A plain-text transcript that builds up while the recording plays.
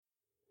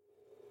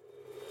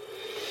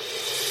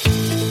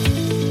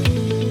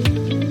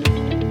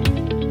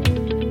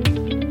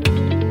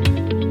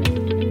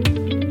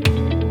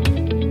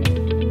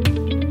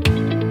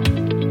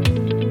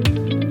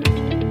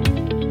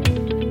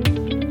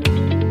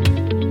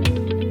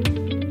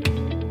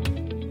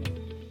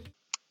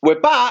We're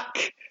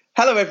back!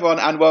 Hello everyone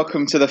and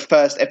welcome to the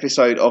first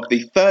episode of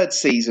the third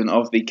season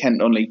of the Kent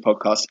Non-League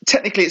podcast.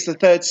 Technically it's the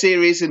third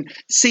series, and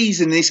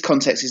season in this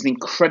context is an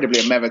incredibly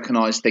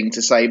Americanised thing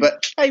to say,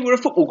 but hey, we're a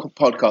football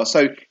podcast,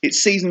 so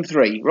it's season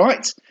 3,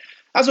 right?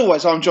 As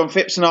always, I'm John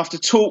Phipps, and after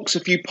talks,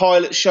 a few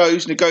pilot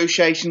shows,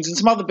 negotiations and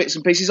some other bits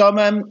and pieces,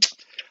 I'm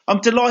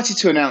delighted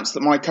to announce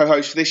that my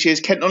co-host for this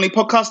year's Kent Non-League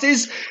podcast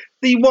is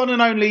the one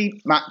and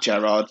only Matt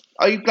Gerrard.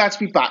 Are you glad to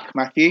be back,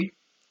 Matthew?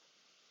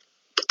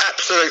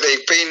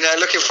 Absolutely. Been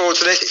looking forward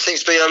to this. It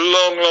seems to be a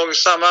long, long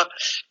summer.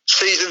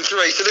 Season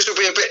 3. So this will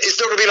be a bit... It's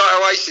not going to be like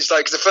Oasis, though,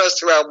 because the first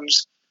 2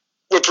 albums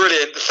were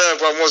brilliant. The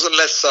third one wasn't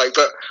less so.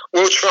 But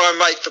we'll try and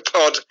make the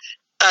pod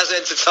as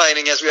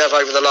entertaining as we have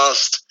over the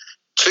last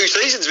 2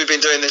 seasons. We've been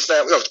doing this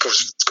now. Well, of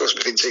course,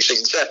 we've been 2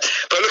 seasons, yeah.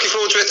 But looking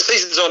forward to it. The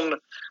season's on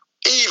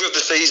eve of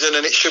the season,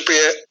 and it should be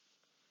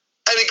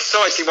an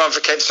exciting one for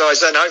Kent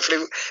sides. And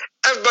hopefully,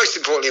 and most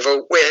importantly of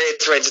all, we're here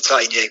to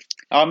entertain you.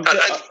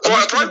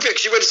 Quite appropriate,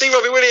 because you went to see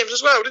Robbie Williams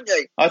as well, didn't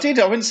you? I did.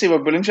 I went to see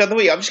Robbie Williams the other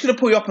week. I'm just going to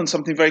pull you up on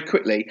something very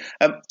quickly.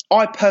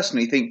 I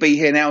personally think Be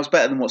Here Now is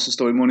better than What's the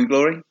Story Morning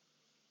Glory.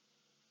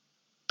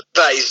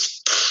 That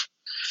is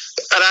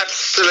an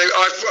absolute...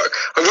 I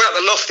went out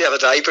the loft the other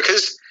day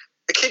because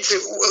the kids,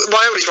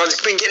 my oldest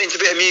one's been getting into a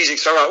bit of music,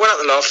 so I went out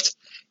the loft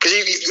because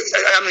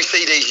how many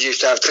CDs you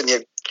used to have, didn't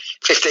you?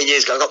 15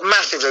 years ago. I got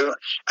massive, and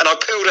I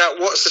peeled out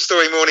What's the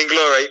Story Morning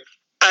Glory,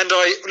 and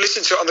I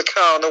listened to it on the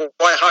car on the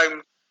way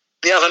home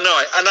the other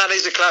night, and that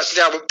is a classic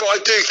album. But I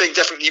do think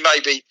definitely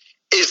Maybe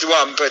is the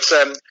one. But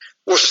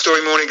What's the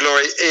Story Morning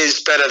Glory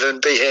is better than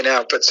Be Here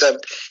Now. But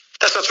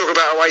let's not talk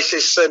about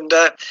Oasis, and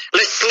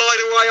let's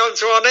slide away on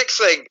to our next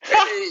thing.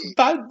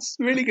 That's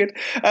really good.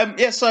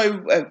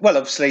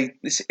 Obviously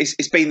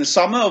it's been the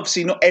summer.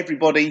 Obviously not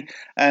everybody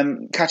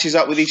catches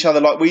up with each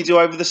other like we do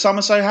over the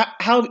summer. So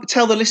how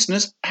tell the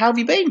listeners, how have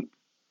you been?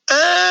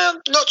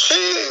 Not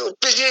too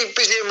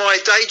busy in my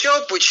day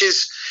job, which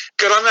is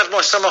good. I haven't had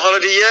my summer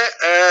holiday yet.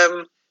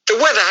 The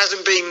weather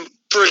hasn't been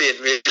brilliant,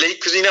 really,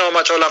 because you know how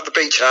much I love the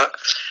beach hut.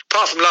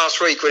 Apart from last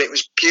week when it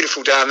was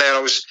beautiful down there, I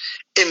was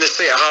in the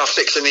sea at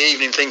 6:30 in the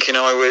evening thinking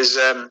I was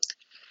in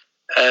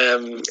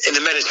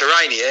the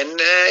Mediterranean.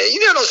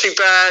 Not too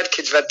bad.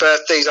 Kids have had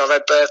birthdays. I've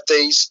had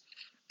birthdays.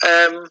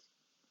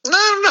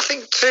 No,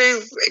 nothing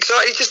too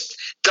exciting. Just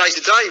day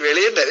to day,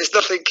 really, isn't it? There's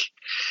nothing...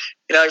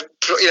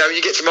 when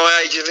you get to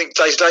my age, I think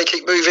day to day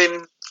keep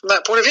moving from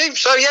that point of view.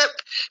 So, yeah,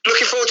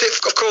 looking forward to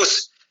it. Of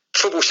course,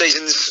 football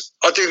seasons,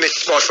 I do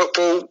miss my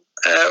football.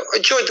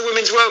 Enjoyed the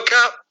Women's World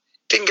Cup.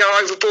 Didn't go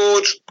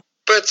overboard.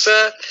 But,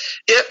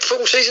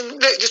 football season,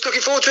 just looking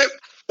forward to it.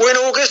 We're in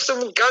August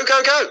and go,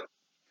 go, go.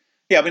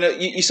 Yeah, I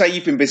mean, you say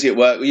you've been busy at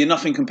work. Well, you're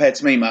nothing compared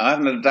to me, mate. I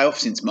haven't had a day off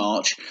since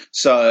March.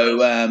 So,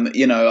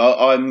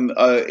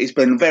 it's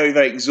been a very,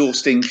 very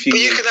exhausting few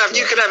weeks. But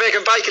you can have egg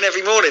and bacon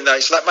every morning, though,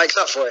 so that makes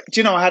up for it. Do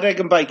you know, I had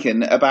egg and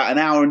bacon about an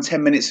hour and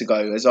 10 minutes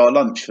ago as our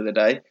lunch for the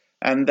day.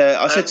 And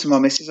I said to my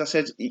missus,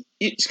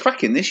 it's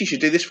cracking this. You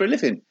should do this for a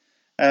living.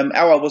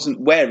 How I wasn't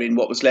wearing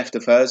what was left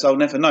of hers, I'll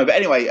never know. But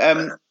anyway,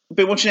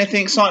 been watching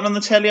anything exciting on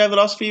the telly over the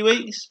last few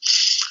weeks?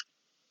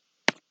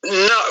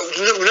 No.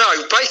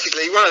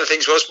 Basically, one of the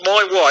things was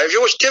my wife.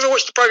 Did you ever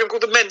watch the programme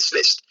called The Men's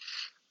List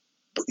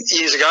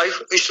years ago?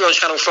 It used to be on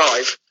Channel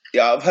 5.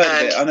 Yeah, I've heard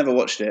of it. I never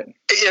watched it.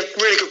 Yeah,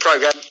 really good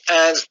programme.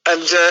 And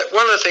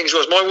one of the things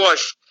was my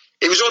wife.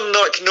 It was on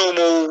like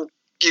normal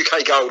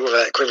UK Gold, whatever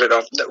that equivalent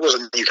of. It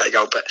wasn't UK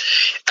Gold,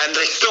 and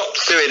they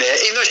stopped doing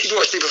it. Even though she'd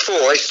watched it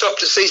before, they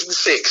stopped at season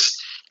 6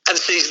 and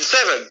season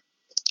 7.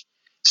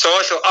 So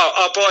I thought,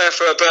 I'll buy her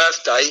for her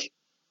birthday.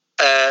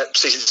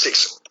 Season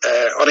 6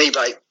 on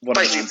eBay.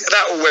 Basically,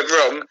 that all went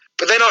wrong.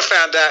 But then I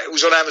found out it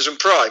was on Amazon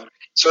Prime.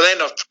 So then,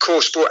 of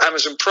course, bought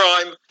Amazon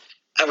Prime,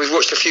 and we've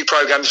watched a few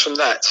programmes from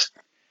that.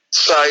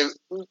 So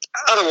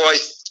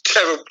otherwise,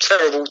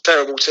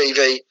 terrible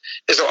TV.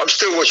 I'm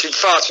still watching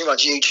far too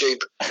much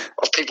YouTube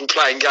of people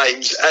playing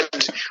games.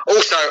 And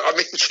also, I'm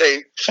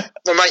into...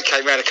 My mate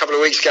came around a couple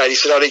of weeks ago and he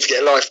said, I need to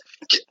get a life.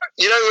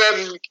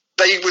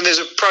 When there's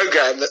a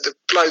programme that the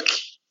bloke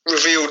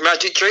revealed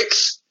magic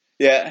tricks...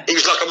 Yeah, he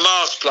was like a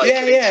mask bloke.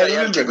 Yeah, I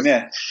remember him.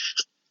 Yeah,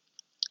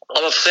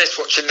 I'm obsessed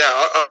watching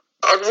that.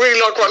 I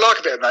really quite like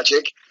a bit of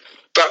magic,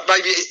 but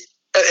maybe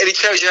and he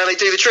tells you how they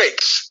do the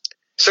tricks.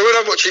 So when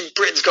I'm watching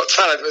Britain's Got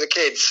Talent with the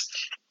kids,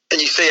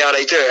 and you see how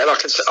they do it, and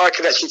I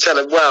can actually tell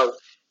them, well,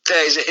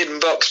 there's a hidden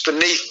box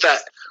beneath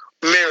that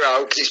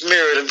mirror because it's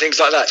mirrored and things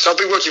like that. So I've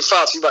been watching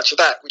far too much of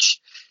that,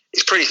 which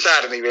is pretty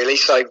sad of me, really.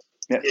 So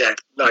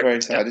very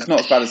sad. It's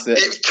not as bad as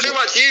this. It's too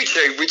much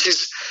YouTube, which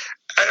is.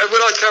 And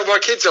when I tell my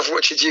kids I've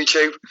watching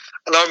YouTube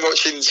and I'm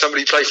watching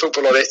somebody play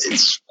football on it,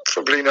 it's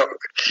probably not...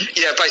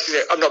 Yeah,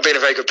 basically, I'm not being a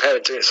very good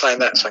parent to it, saying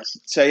that.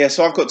 So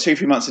I've got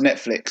 2-3 months of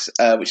Netflix,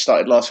 which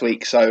started last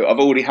week. So I've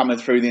already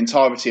hammered through the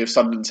entirety of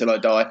Sunderland Till I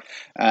Die.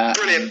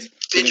 Brilliant.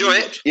 Did you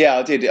enjoy it? Yeah,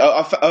 I did.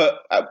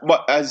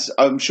 As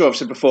I'm sure I've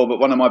said before, but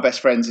one of my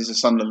best friends is a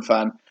Sunderland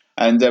fan.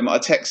 And I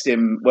texted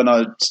him when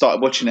I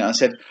started watching it. I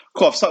said,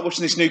 "Cool, I've started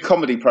watching this new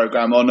comedy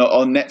program on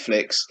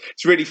Netflix.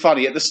 It's really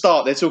funny. At the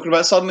start, they're talking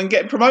about Sunderland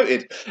getting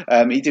promoted."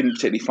 He didn't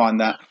particularly find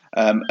that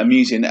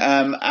amusing.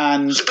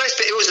 And the best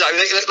bit was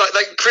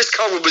like Chris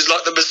Coleman was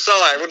like the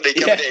Messiah, wasn't he?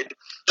 Coming in,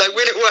 they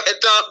win away at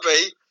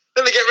Derby,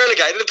 then they get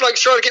relegated, and the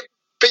bloke's trying to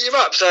beat him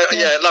up. So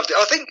I loved it.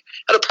 I think,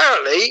 and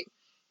apparently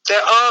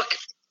there are.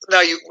 No,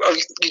 you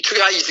took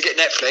ages to get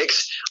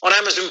Netflix. On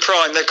Amazon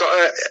Prime, they've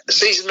got a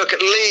season look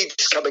at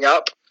Leeds coming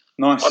up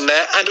on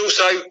there, and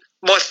also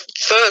my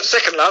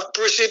second love,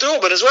 Borussia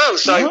Dortmund as well.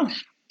 So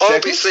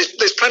obviously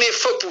there's plenty of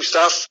football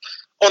stuff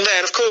on there.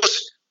 And of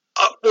course,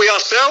 we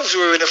ourselves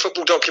were in a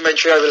football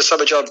documentary over the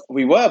summer, John.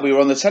 We were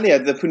on the telly,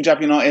 the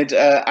Punjab United,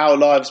 Our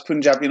Lives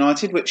Punjab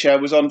United, which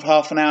was on for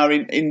half an hour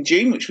in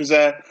June, which was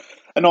a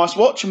nice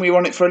watch, and we were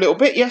on it for a little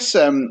bit, yes.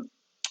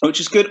 Which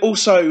is good.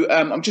 Also,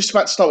 I'm just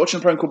about to start watching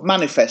a program called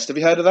Manifest. Have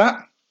you heard of that?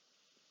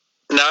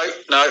 No,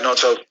 not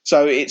at all.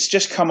 So it's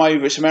just come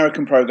over. It's an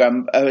American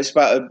program. It's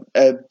about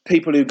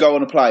people who go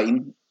on a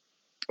plane.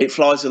 It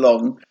flies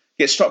along,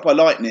 gets struck by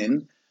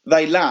lightning.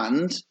 They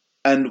land,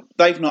 and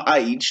they've not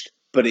aged,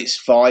 but it's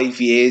 5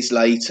 years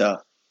later.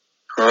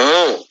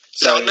 Oh,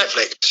 so on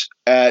Netflix?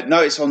 No,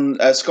 it's on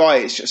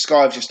Sky.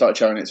 Sky have just started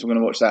showing it, so we're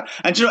going to watch that.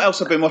 And do you know what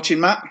else I've been watching,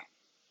 Matt?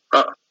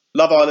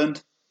 Love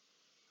Island.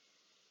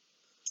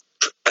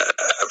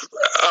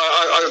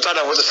 I don't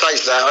know what to say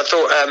to that. I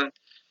thought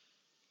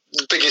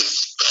the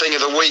biggest thing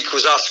of the week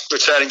was us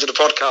returning to the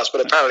podcast,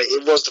 but apparently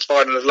it was the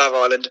final of Love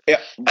Island. Yeah.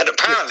 And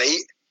apparently,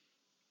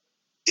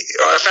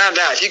 I found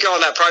out if you go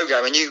on that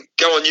programme and you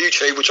go on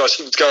YouTube, which I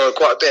seem to go on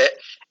quite a bit,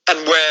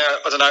 and where,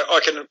 I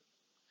don't know,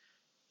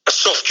 a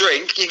soft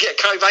drink, you get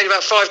paid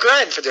about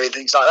 $5,000 for doing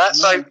things like that.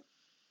 So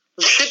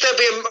should there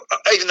be,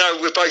 even though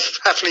we're both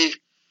happily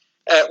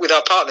with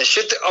our partners,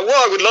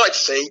 what I would like to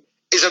see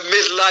is a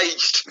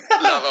middle-aged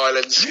Love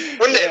Islands.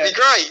 Wouldn't it? It'd be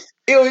great.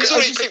 Because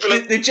all these people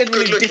the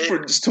genuine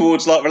difference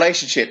towards like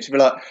relationships. You'd be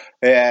like,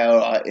 all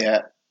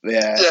right,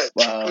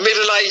 well.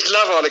 Middle-aged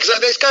Love Island. Because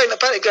there's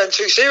apparently going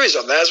 2 series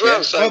on there as well.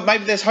 Yeah. So. Well,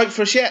 maybe there's hope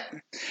for us yet.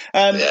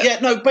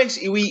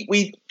 Basically,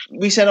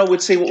 we said,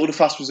 we'd see what all the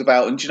fuss was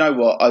about. And do you know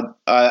what?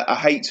 I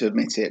hate to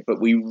admit it, but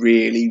we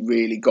really,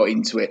 really got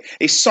into it.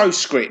 It's so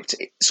scripted.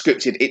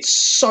 It's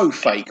so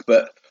fake,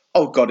 but...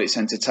 oh, God, it's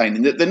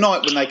entertaining. The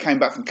night when they came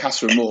back from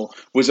Casa Amor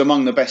was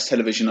among the best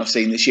television I've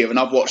seen this year. And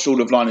I've watched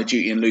all of Line of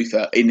Duty and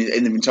Luther in the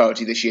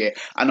entirety this year.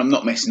 And I'm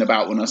not messing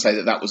about when I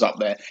say that was up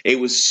there. It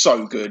was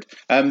so good.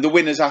 The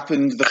winners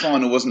happened. The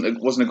final wasn't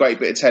a great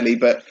bit of telly.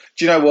 But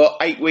do you know what?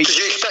 8 weeks...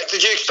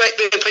 Did you expect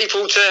the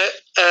people to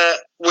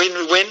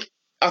win?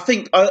 I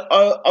think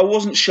I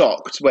wasn't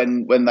shocked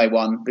when they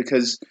won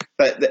because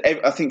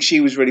I think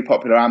she was really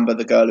popular, Amber,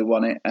 the girl who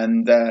won it.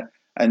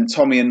 And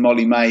Tommy and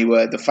Molly May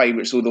were the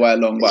favourites all the way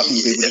along, but I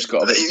think people just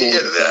got a bit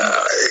bored of them.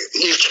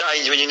 You've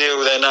changed when you knew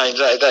all their names.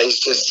 That is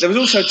just... There was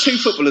also 2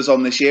 footballers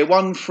on this year,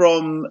 one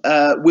from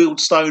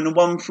Wealdstone and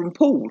one from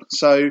Poole.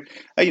 So,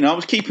 I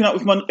was keeping up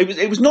with my...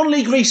 It was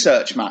non-league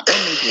research, Matt.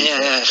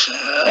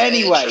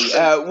 Anyway,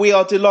 we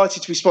are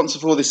delighted to be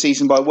sponsored for this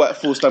season by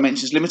Workforce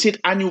Dimensions Limited,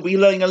 and you'll be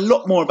learning a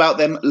lot more about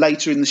them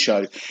later in the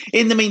show.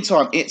 In the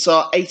meantime, it's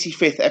our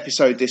 85th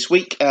episode this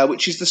week,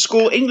 which is the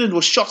score England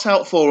was shot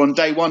out for on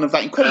day 1 of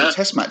that incredible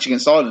Test match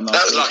against Ireland last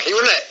week. That was lucky,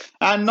 wasn't it?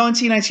 And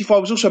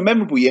 1985 was also a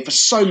memorable year for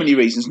so many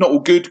reasons. Not all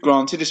good,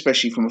 granted,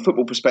 especially from a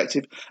football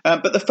perspective.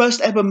 But the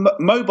first ever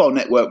mobile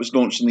network was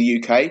launched in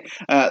the UK.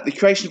 The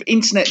creation of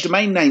internet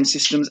domain name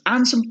systems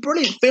and some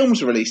brilliant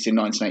films were released in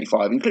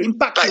 1985, including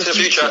Back to the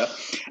Future.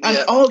 And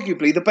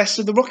arguably the best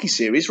of the Rocky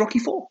series, Rocky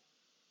IV.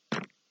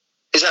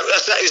 Is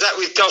that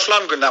with Dolph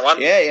Lundgren, that one?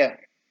 Yeah.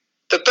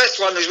 The best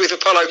one is with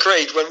Apollo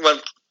Creed, when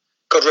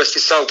God rest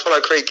his soul,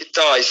 Apollo Creed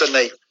dies, doesn't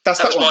he? That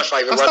was my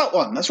favourite one. That's that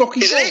one. That's Rocky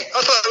IV. Isn't it?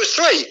 I thought it was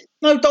 3.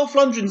 No, Dolph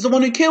Lundgren's the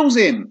one who kills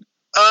him.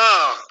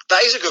 Ah,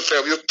 that is a good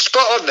film. You're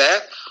spot on there.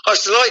 I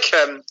used to like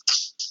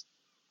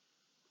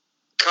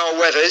Carl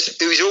Weathers,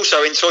 who is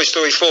also in Toy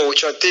Story 4,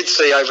 which I did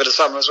see over the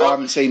summer as well. I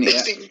haven't seen it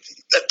yet.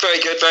 Very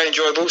good, very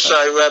enjoyable. Okay. So,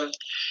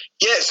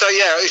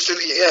 I used to,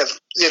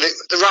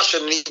 the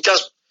Russian,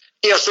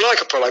 he has to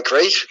like Apollo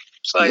Creed.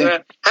 So,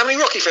 how many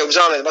Rocky films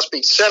are there? There must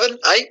be 7,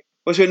 8?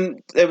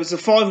 There was the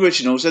 5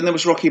 originals, then there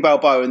was Rocky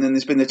Balboa, and then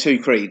there's been the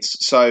 2 Creeds.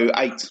 So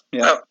 8.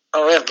 Yeah.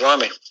 Oh yeah,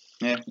 blimey.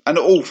 Yeah, and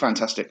all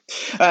fantastic.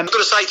 I've got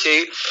to say to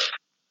you,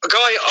 a guy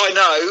I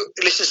know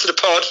who listens to the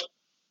pod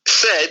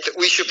said that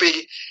we should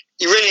be.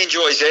 He really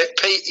enjoys it.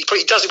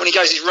 He does it when he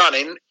goes. He's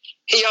running.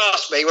 He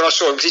asked me when I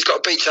saw him because he's got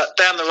a beach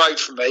down the road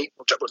from me,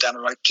 or down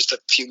the road, just a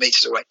few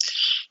metres away.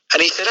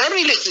 And he said, "How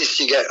many listeners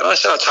do you get?" And I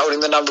said, I told him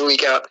the number we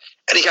got,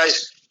 and he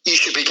goes, "You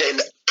should be getting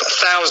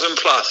 1,000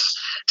 plus."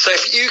 So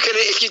if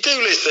you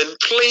do listen,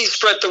 please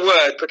spread the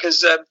word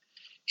because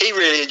he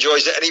really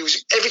enjoys it. And he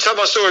was every time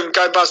I saw him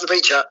going past the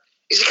beach hut,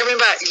 is it coming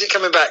back? Is it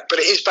coming back? But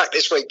it is back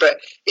this week. But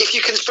if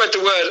you can spread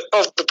the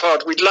word of the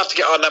pod, we'd love to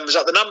get our numbers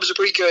up. The numbers are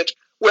pretty good.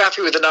 We're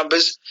happy with the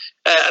numbers.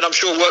 And I'm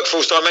sure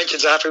Workforce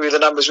Dimensions are happy with the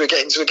numbers we're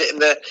getting. So we're getting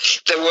the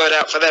word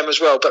out for them as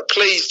well. But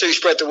please do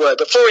spread the word.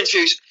 But 4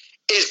 Interviews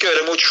is good,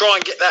 and we'll try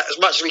and get that as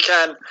much as we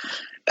can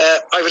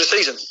over the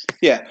season.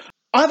 Yeah.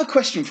 I have a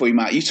question for you,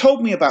 Matt. You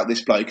told me about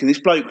this bloke, and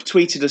this bloke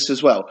tweeted us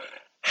as well.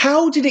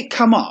 How did it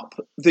come up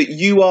that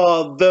you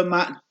are the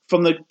Matt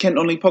from the Kent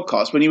On League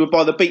podcast when you were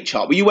by the beach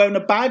hut? Were you wearing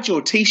a badge or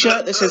a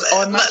T-shirt that says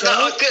I'm Matt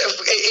Jarvis?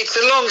 It's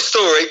a long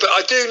story, but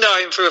I do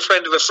know him through a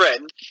friend of a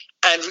friend,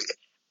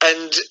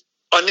 and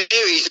I knew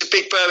he's a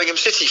big Birmingham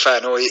City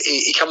fan, or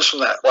he comes from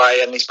that way,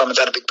 and his mum and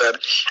dad are big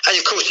Birmingham. And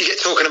of course, you get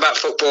talking about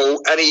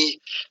football, and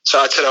so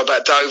I tell him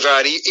about Dover,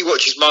 and he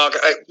watches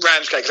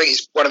Ramsgate. I think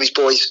one of his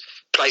boys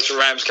plays for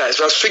Ramsgate as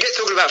well. So we get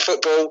talking about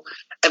football,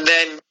 and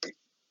then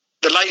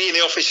the lady in the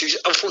office, who's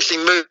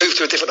unfortunately moved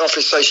to a different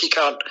office, so she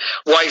can't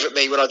wave at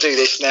me when I do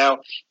this now,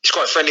 is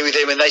quite friendly with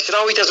him, and they said,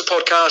 he does a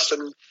podcast,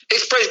 and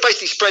it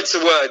basically spreads the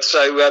word.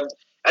 So,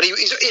 and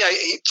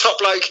he's top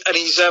bloke, and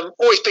he's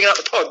always picking up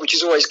the pod, which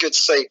is always good to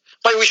see.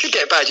 Maybe we should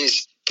get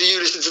badges. Do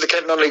you listen to the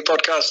Kent Non-League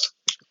podcast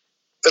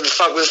with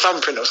a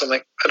thumbprint or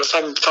something, and a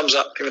thumbs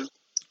up even?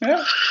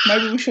 Yeah,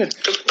 maybe we should.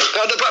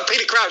 But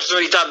Peter Crouch has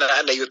already done that,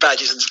 hasn't he, with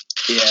badges and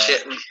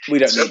shit. And we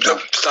don't need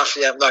that stuff.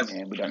 Yeah, no.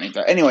 Yeah, we don't need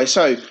that. Anyway,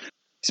 so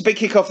it's a big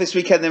kick-off this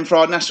weekend then for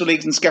our National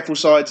Leagues and Scaffold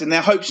sides, and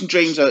their hopes and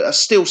dreams are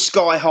still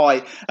sky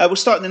high. We'll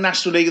start in the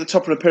National League at the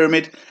top of the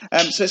pyramid,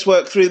 so let's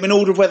work through them in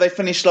order of where they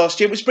finished last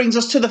year, which brings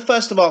us to the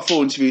first of our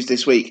 4 interviews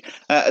this week,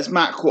 as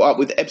Matt caught up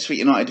with Ebbsfleet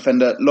United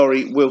defender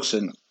Laurie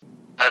Wilson.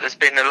 There's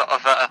been a lot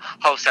of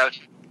wholesale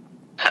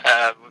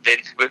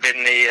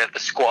within the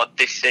squad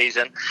this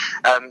season,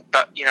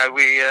 but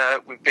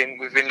we've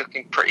been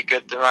looking pretty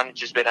good. The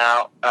manager's been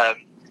out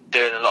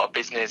doing a lot of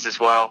business as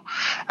well.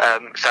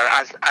 So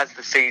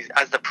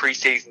as the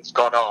pre-season's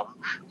gone on,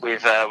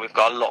 we've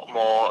got a lot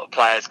more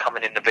players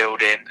coming in the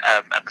building,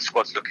 and the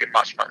squad's looking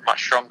much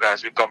stronger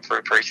as we've gone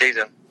through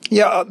pre-season.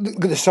 Yeah,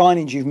 look at the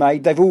signings you've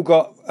made. They've all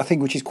got, I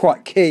think, which is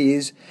quite key,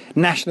 is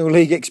National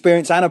League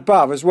experience and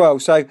above as well.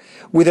 So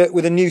with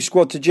a new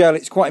squad to gel,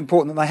 it's quite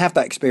important that they have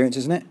that experience,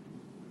 isn't it?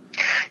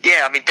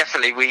 Yeah, I mean,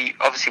 definitely. We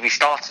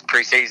started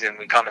pre-season.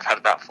 We kind of had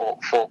about four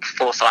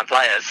signed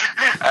players,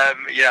 and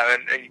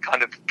you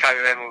kind of came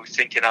in and was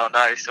thinking, oh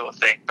no, sort of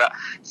thing. But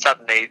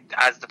suddenly,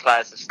 as the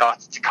players have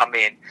started to come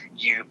in,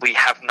 we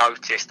have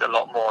noticed a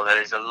lot more.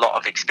 There is a lot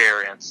of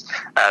experience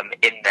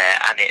in there,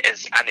 and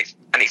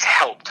it's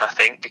helped, I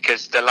think,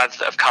 because the lads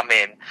that have come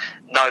in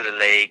know the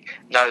league,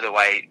 know the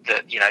way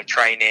that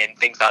training,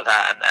 things like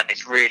that, and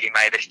it's really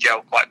made us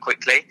gel quite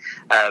quickly.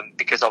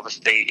 Because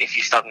obviously, if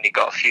you suddenly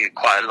got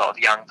quite a lot of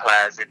young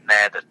players in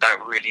there that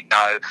don't really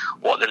know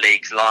what the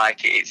league's like,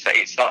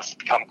 it starts to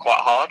become quite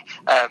hard.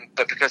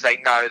 But because they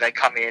know, they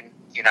come in,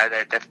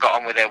 they've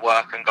got on with their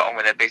work and got on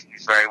with their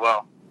business very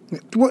well.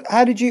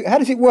 How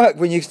does it work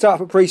when you start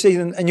for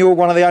pre-season and you're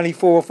one of the only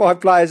 4 or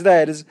 5 players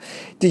there? Did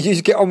you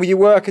just get on with your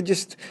work and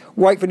just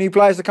wait for new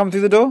players to come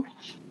through the door?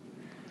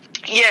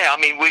 Yeah, I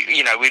mean,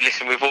 we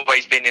listen. We've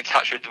always been in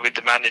touch with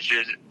the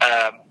managers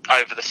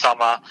over the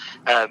summer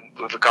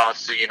with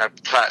regards to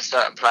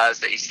certain players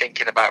that he's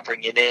thinking about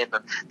bringing in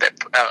and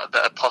that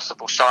are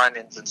possible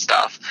signings and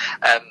stuff.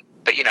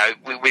 But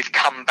we've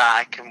come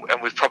back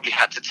and we've probably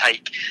had to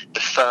take the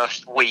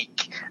first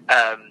week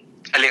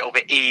a little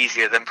bit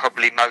easier than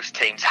probably most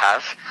teams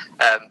have,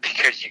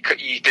 because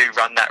you do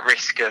run that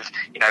risk of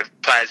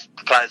players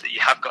that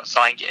you have got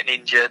signed getting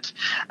injured.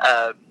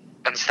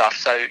 And stuff,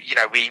 so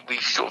we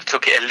sort of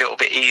took it a little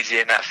bit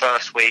easier in that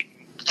first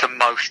week to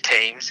most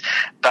teams,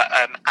 but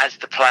as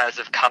the players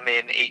have come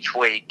in each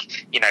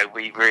week,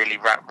 we really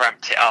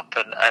ramped it up,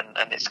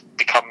 and it's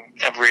become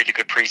a really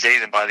good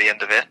pre-season by the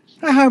end of it.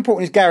 How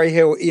important is Gary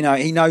Hill?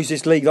 He knows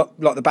this league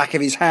like the back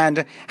of his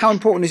hand. How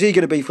important is he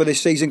going to be for this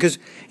season? Because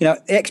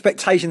the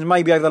expectations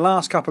maybe over the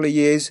last couple of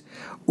years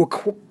were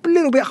a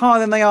little bit higher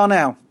than they are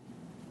now.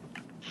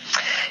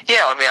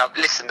 Yeah, I mean,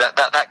 listen,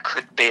 that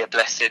could be a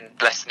blessing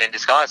in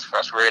disguise for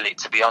us, really,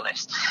 to be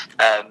honest.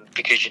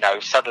 Because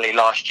suddenly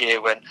last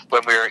year when we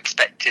were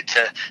expected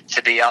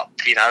to be up,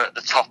 at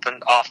the top,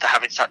 and after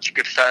having such a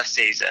good first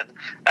season,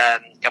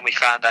 and we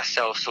found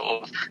ourselves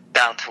sort of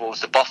down towards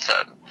the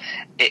bottom.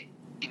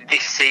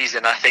 This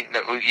season, I think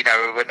that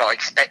we're not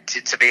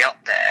expected to be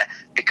up there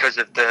because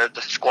of the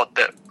squad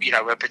that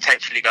we're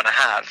potentially going to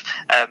have.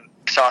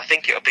 So I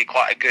think it'll be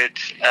quite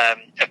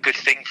a good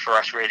thing for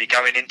us, really,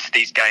 going into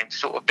these games,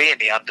 sort of being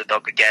the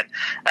underdog again,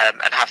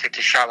 and having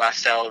to show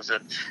ourselves.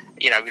 And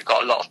we've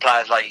got a lot of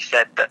players, like you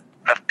said, that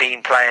have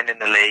been playing in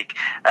the league,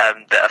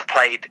 that have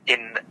played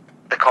in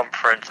the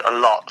conference a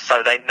lot,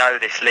 so they know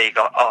this league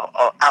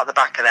out the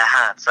back of their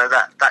hand. So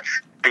that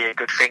should be a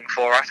good thing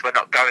for us. We're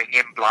not going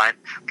in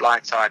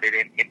blindsided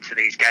into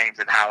these games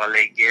and how a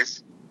league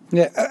is.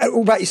 Yeah.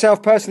 What about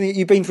yourself personally?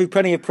 You've been through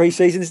plenty of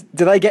pre-seasons.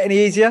 Do they get any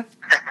easier?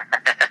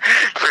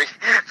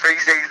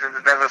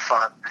 Pre-season's never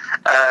fun.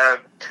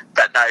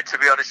 But no, to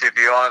be honest with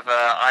you,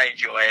 I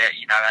enjoy it,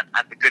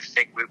 and the good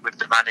thing with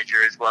the manager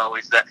as well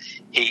is that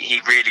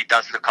he really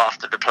does look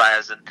after the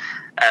players, and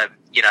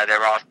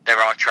there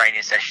are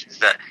training sessions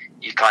that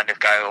you kind of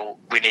go, oh,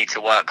 we need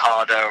to work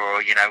harder, or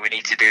we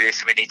need to do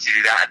this and we need to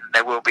do that, and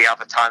there will be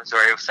other times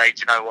where he'll say, do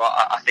you know what,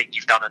 I think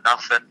you've done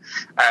enough, and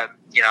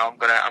I'm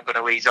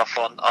gonna ease off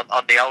on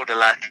the older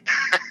lad,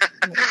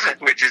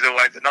 which is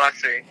always a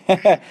nice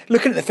thing.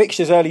 Looking at the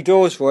fixtures early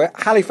doors for it,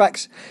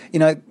 Halifax,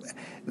 they've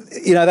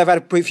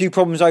had a few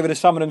problems over the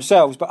summer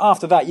themselves, but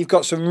after that you've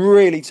got some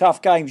really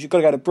tough games. You've got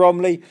to go to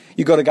Bromley,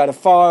 you've got to go to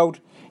Fylde,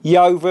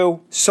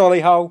 Yeovil,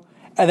 Solihull,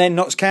 and then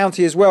Notts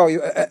County as well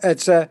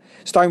at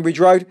Stonebridge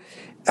Road.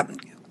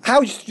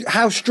 How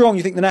strong do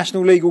you think the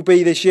National League will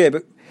be this year?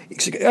 But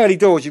early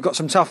doors, you've got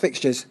some tough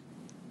fixtures.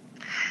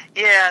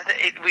 Yeah,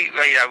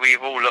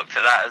 we've all looked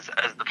at that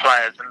as the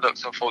players and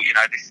looked and thought,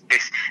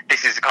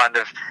 this is kind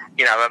of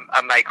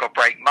a make or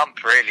break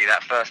month really.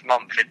 That first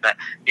month, in that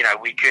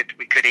we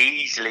could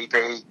easily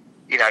be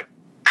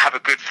have a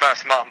good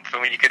first month,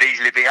 and when you could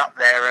easily be up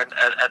there and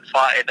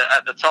fighting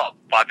at the top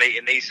by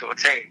beating these sort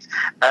of teams.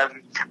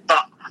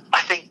 But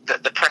I think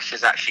that the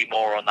pressure's actually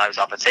more on those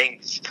other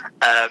teams.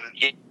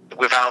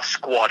 With our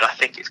squad, I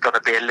think it's got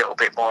to be a little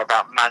bit more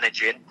about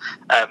managing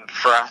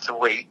throughout a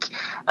week.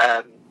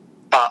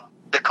 But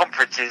the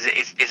conference is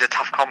a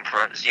tough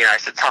conference.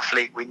 It's a tough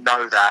league. We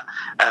know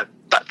that.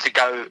 But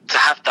to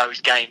have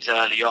those games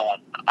early on,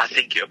 I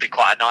think it'll be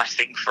quite a nice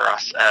thing for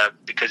us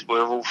because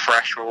we're all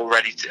fresh, we're all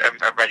ready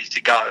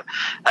to go.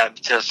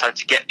 So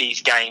to get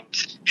these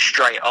games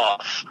straight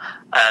off,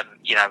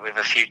 with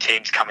a few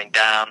teams coming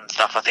down and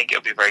stuff, I think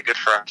it'll be very good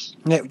for us.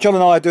 Yeah, John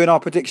and I are doing our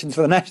predictions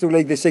for the National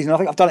League this season. I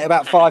think I've done it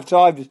about 5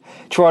 times,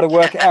 trying to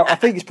work it out. I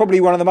think it's probably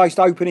one of the most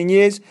opening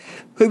years.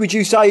 Who would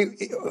you say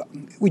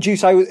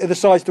are the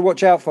sides to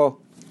watch out for?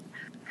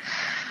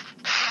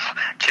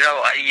 Do you know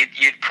what?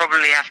 You'd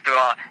probably have to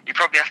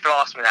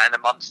ask me that in a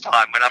month's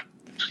time when I'm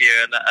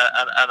here and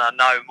I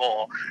know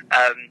more.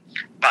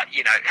 But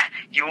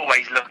you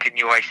always look and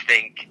you always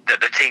think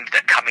that the teams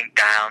that are coming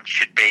down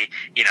should be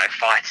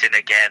fighting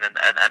again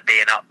and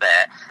being up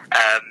there.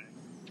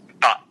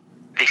 But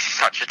this is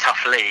such a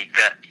tough league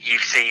that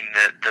you've seen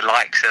the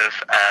likes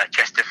of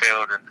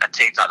Chesterfield and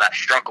teams like that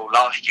struggle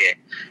last year.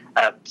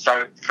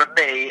 So for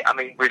me, I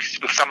mean, with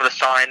some of the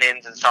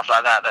signings and stuff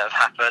like that have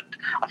happened,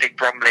 I think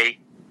Bromley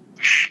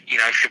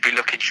should be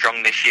looking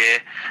strong this year.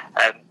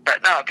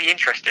 But no, it'll be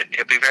interesting.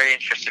 It'll be very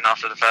interesting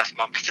after the first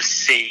month to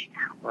see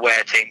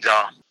where teams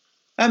are.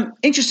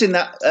 Interesting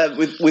that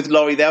with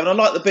Laurie there, and I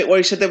like the bit where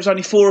he said there was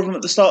only 4 of them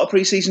at the start of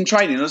pre-season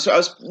training.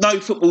 No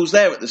football's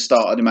there at the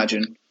start, I'd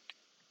imagine.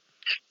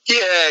 Yeah,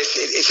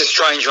 it's a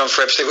strange one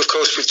for Epsom. Of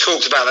course, we've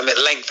talked about them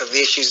at length of the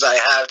issues they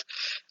had,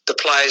 the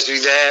players who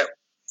are there,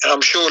 and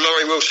I'm sure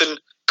Laurie Wilson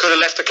could have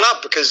left the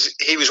club because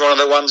he was one of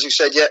the ones who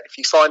said, yeah, if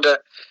you find a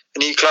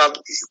new club,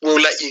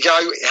 we'll let you go.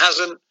 It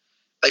hasn't.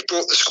 They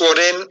brought the squad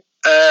in.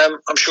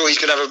 I'm sure he's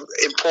going to have an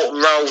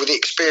important role with the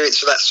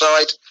experience of that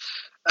side.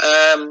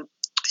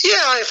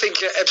 I think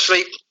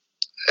Ebbsfleet,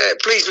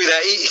 pleased with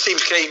that. He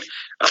seems keen.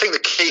 I think the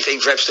key thing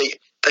for Ebbsfleet,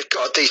 they've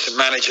got a decent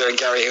manager in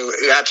Gary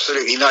who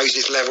absolutely knows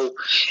his level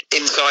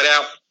inside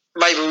out.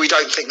 Maybe we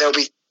don't think they'll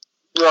be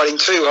riding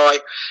too high,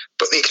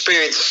 but the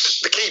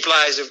experience, the key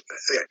players of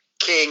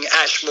King,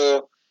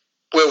 Ashmore,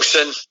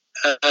 Wilson,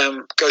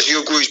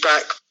 Gozulgu's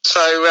back.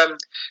 So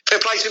fair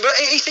play to him. But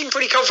he seemed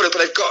pretty confident. But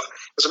they've got,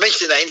 as I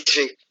mentioned in that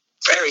interview,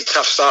 very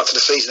tough start to the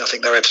season, I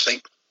think, they're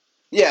Ebbsfleet.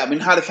 Yeah, I mean,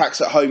 Halifax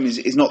at home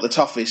is not the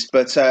toughest,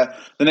 but the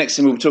next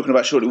thing we'll be talking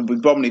about shortly will be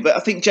Bromley. But I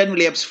think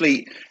generally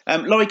Ebbsfleet,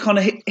 Laurie kind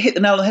of hit the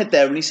nail on the head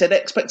there, and he said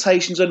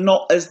expectations are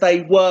not as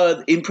they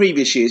were in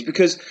previous years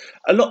because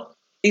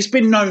it's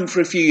been known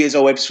for a few years.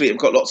 Ebbsfleet have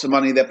got lots of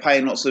money. They're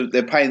paying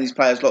these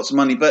players lots of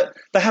money, but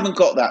they haven't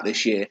got that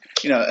this year.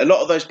 A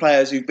lot of those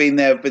players who've been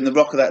there, have been the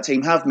rock of that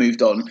team, have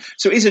moved on.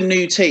 So it is a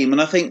new team,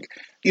 and I think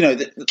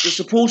the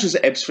supporters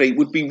at Ebbsfleet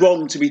would be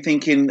wrong to be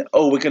thinking,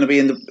 we're going to be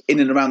in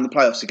and around the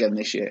playoffs again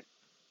this year.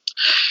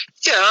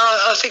 Yeah,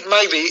 I think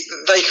maybe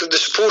the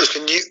supporters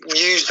can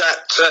use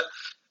that to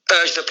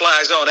urge the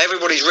players on.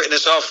 Everybody's written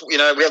us off. We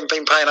haven't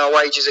been paying our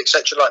wages,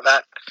 etc., like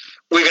that.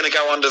 We're going to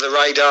go under the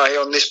radar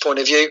here on this point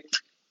of view.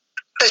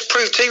 Let's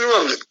prove team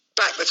wrong.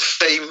 Back the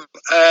team.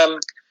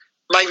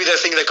 Maybe they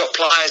think they've got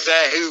players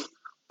there who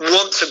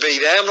want to be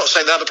there. I'm not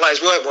saying the other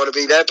players won't want to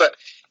be there, but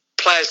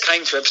players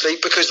came to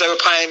Ebbsfleet because they were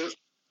paying a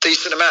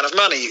decent amount of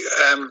money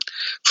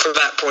from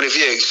that point of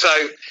view. So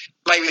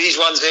maybe these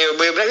ones here are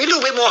maybe a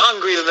little bit more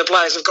hungry than the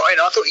players have got in.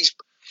 I thought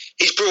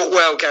he's brought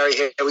well, Gary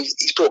here.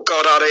 He's brought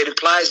Goddard in,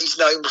 players he's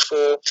known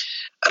before,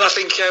 and I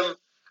think they'll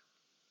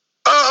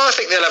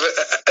have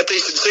a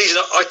decent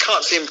season. I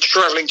can't see him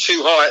travelling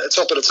too high at the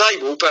top of the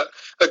table, but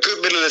a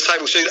good middle of the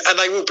table soon, and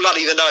they will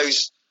bloody the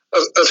nose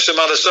of some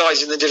other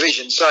sides in the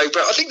division. So,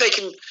 but I think they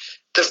can.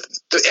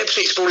 The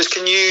Ebbsfleet supporters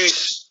can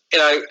use.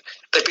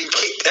 They've been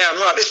kicked down.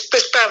 Right,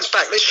 let's bounce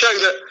back. Let's show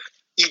that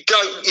you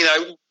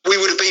don't. We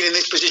would have been in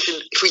this position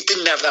if we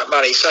didn't have that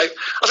money. So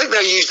I think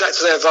they'll use that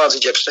to their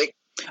advantage, Ebbsfleet.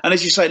 And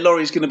as you say,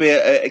 Laurie's going to be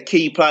a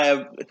key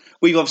player.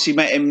 We've obviously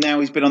met him now.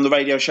 He's been on the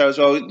radio show as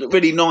well.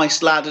 Really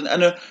nice lad and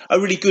a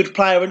really good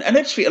player. And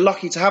Ebbsfleet are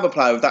lucky to have a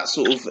player of that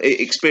sort of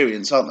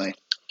experience, aren't they?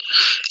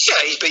 Yeah,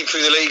 he's been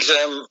through the leagues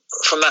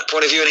from that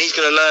point of view, and he's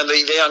going to learn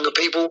the younger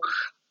people.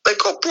 They've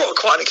brought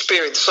quite an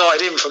experienced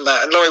side in from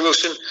that. And Laurie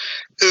Wilson,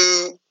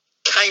 who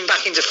came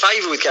back into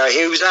favour with Gary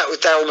Hill, was out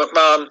with Daryl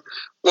McMahon,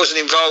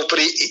 wasn't involved, but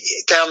he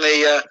down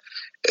the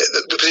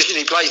position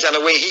he plays down the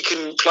wing, he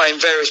can play in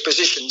various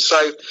positions.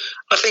 So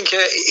I think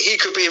he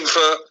could be in for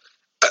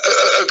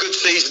a good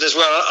season as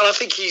well. And I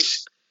think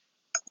staying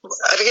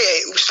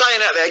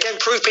out there again,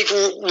 prove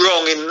people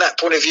wrong in that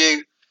point of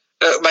view.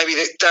 Maybe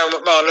that Daryl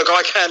McMahon, look,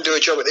 I can do a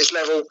job at this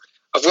level.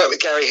 I've worked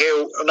with Gary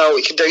Hill. I know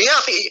what he can do. Yeah,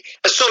 I think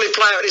a solid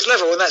player at this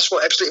level, and that's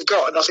what Ebbsfleet have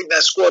got. And I think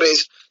their squad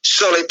is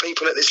solid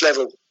people at this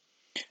level.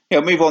 Yeah,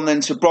 we'll move on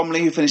then to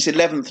Bromley, who finished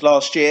 11th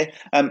last year.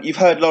 You've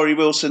heard Laurie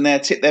Wilson there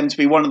tip them to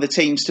be one of the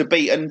teams to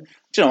beat. And,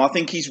 I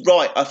think he's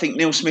right. I think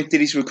Neil Smith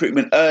did his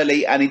recruitment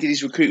early and he did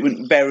his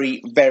recruitment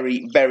very,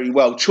 very, very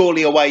well.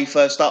 Chorley away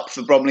first up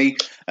for Bromley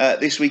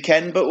this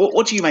weekend. But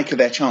what do you make of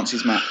their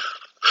chances, Matt?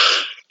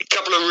 A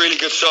couple of really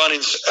good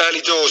signings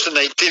early doors, and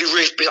they did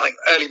really like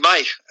early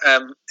May.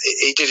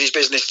 He did his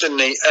business, didn't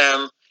he?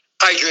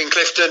 Adrian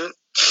Clifton,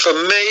 for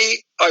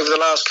me, over the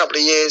last couple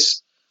of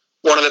years,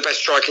 one of the best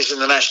strikers in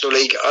the National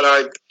League.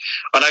 I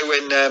know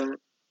when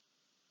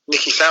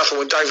Nicky Southall,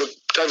 when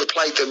Dover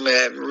played them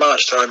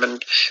March time,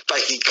 and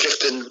basically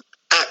Clifton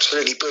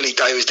absolutely bullied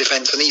Dover's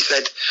defence, and he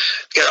said,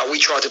 we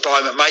tried to buy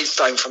him at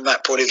Maidstone from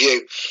that point of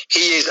view.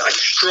 He is a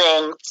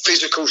strong,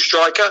 physical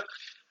striker.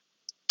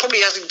 Probably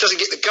doesn't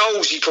get the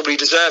goals he probably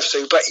deserves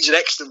to, but he's an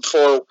excellent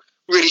foil,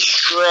 really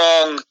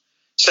strong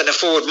centre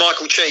forward.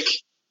 Michael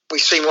Cheek,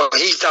 we've seen what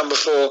he's done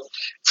before.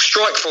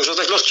 Strike force.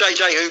 They've lost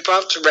JJ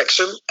Hooper to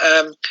Wrexham,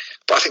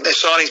 but I think their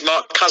signings,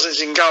 Mark Cousins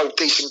in goal,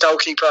 decent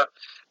goalkeeper.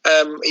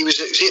 He was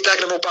at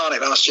Dagenham or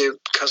Barnet last year.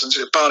 Cousins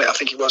at Barnet, I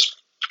think he was.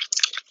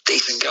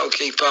 Decent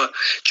goalkeeper.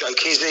 Joe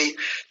Kizzy.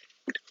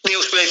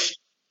 Neil Smith,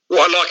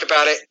 what I like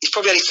about it, he's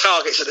probably had his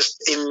targets at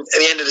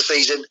the end of the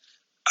season.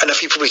 And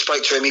if you probably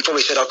spoke to him, he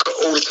probably said, I've got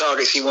all the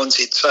targets he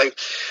wanted. So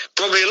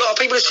probably a lot of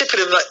people are tipping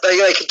him that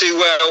they could do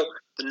well.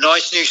 The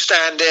nice new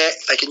stand there.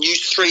 They can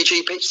use the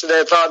 3G pitch to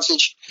their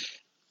advantage.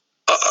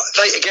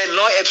 Again,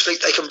 like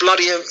Ebbsfleet, they can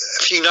bloody a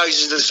few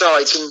noses to the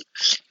sides. And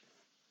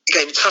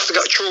again, tough to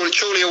go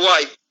Chorley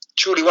away.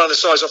 Chorley one of the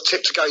sides off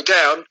tip to go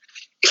down.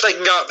 If they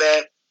can go up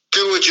there,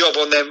 do a job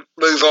on them,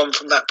 move on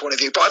from that point of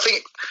view. But I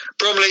think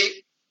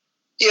Bromley,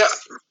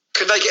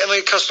 can they get on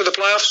the cusp of the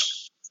playoffs?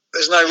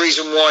 There's no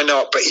reason why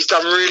not. But he's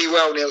done really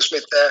well, Neil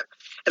Smith, there.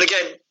 And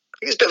again, I think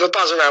there's a bit of a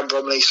buzz around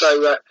Bromley,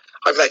 so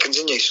hope that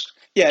continues.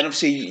 Yeah, and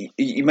obviously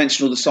you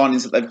mentioned all the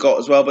signings that they've got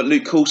as well, but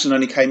Luke Coulson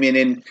only came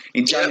in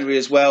January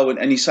as well,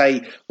 and you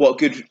say what a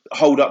good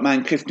hold-up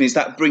man Clifton is.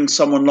 That brings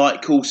someone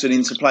like Coulson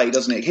into play,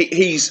 doesn't it?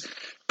 He's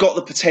got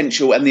the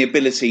potential and the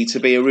ability to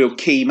be a real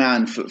key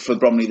man for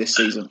Bromley this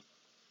season.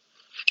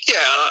 Yeah,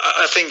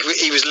 I think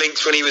he was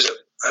linked when he was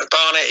at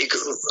Barnet.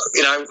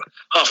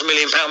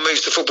 £500,000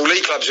 moves to Football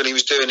League clubs when he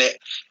was doing it.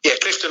 Yeah,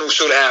 Clifton will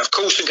sort it out. If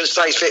Coulson can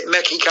stay fit,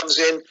 Meckie comes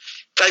in.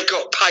 They've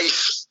got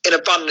pace in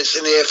abundance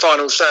in the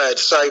final third.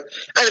 So,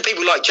 and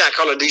people like Jack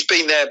Holland, who's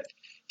been there,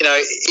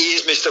 he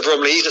is Mr.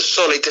 Bromley. He's a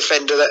solid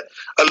defender that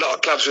a lot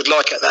of clubs would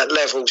like at that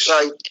level. So,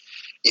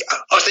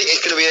 I think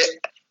it's going to be an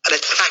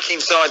attacking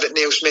side that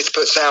Neil Smith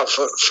puts out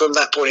from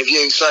that point of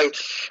view. So,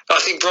 I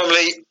think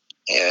Bromley,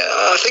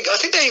 I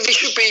think they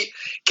should be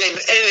getting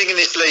anything in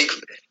this league.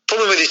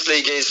 Problem with this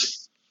league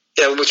is,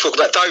 we'll talk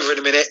about Dover in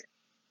a minute,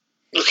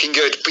 looking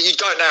good, but you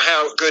don't know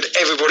how good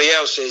everybody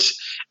else is.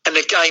 And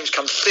the games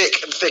come thick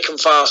and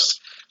fast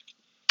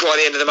by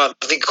the end of the month.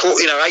 I think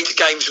 8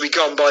 games will be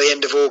gone by the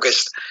end of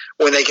August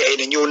when they get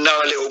in, and you'll know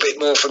a little bit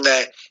more from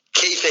there.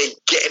 Key thing,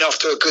 getting off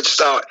to a good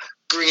start,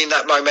 bringing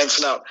that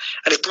momentum up.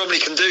 And if Bromley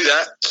can do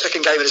that,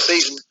 second game of the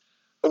season,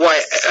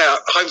 away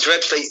home to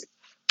Ebbsfleet,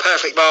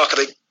 perfect marker.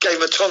 They gave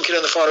him a Tonkin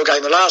in the final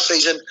game of last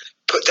season,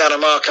 put down a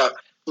marker.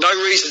 No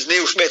reasons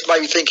Neil Smith may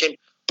be thinking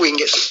we can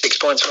get 6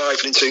 points from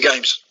opening 2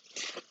 games.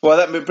 Well,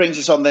 that brings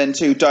us on then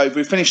to Dover,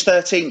 who finished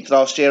 13th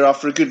last year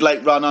after a good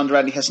late run under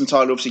Andy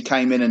Hessenthaler. Obviously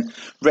came in and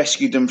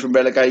rescued them from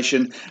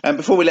relegation. And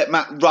before we let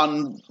Matt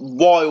run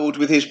wild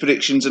with his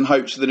predictions and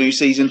hopes for the new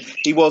season,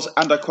 he was,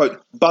 and I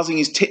quote, buzzing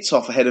his tits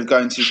off ahead of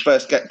going to his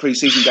first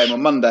pre-season game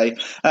on Monday.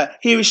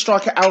 Here is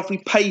striker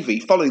Alfie Pavey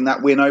following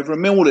that win over a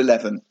Millwall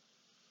 11.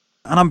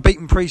 And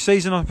unbeaten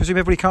pre-season. I presume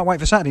everybody can't wait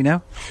for Saturday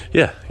now.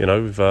 Yeah,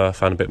 we've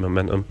found a bit of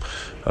momentum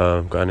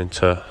going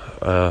into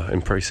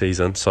in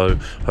pre-season, so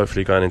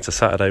hopefully going into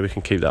Saturday we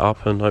can keep that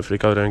up and hopefully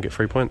go there and get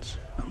 3 points.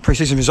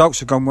 Pre-season results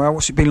have gone well.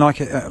 What's it been like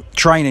at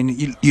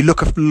training? You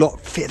look a lot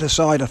fitter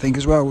side, I think,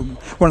 as well.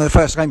 One of the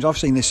first games I've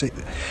seen this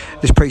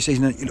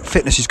pre-season,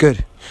 fitness is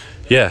good.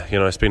 Yeah,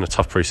 it's been a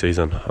tough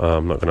pre-season,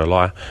 I'm not going to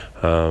lie,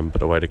 but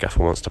the way the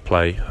gaffer wants to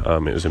play,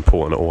 it was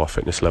important that all our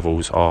fitness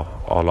levels are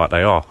like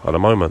they are at the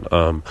moment,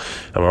 and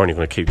we're only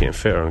going to keep getting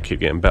fitter and keep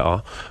getting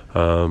better,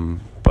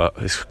 but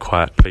it's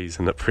quite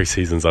pleasing that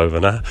pre-season's over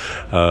now,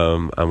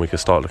 and we can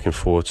start looking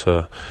forward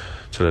to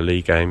the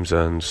league games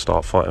and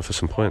start fighting for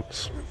some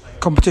points.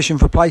 Competition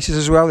for places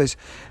as well. There's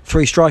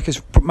 3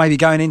 strikers maybe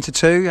going into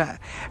 2.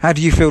 How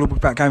do you feel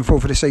about going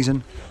forward for this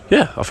season?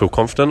 Yeah, I feel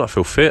confident, I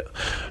feel fit.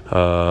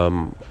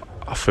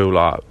 I feel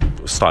like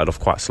started off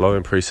quite slow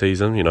in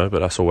pre-season, but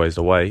that's always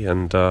the way,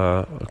 and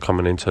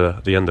coming into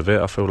the end of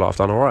it I feel like I've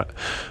done alright.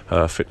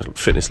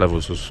 Fitness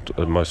levels was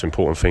the most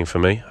important thing for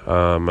me,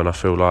 and I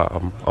feel like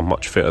I'm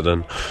much fitter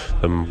than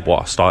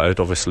what I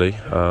started, obviously,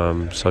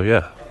 so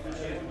yeah.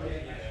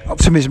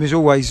 Optimism is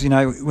always, when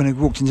I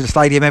walked into the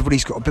stadium,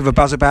 everybody's got a bit of a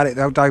buzz about it.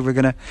 How we're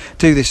going to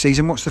do this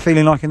season. What's the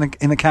feeling like in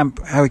the camp?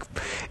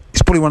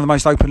 It's probably one of the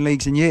most open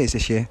leagues in years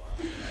this year.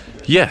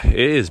 Yeah, it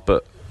is,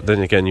 but then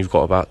again, you've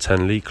got about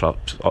 10 league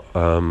clubs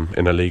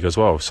in a league as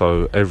well.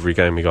 So every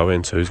game we go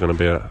into is going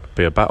to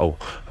be a battle.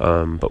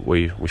 But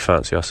we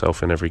fancy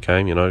ourselves in every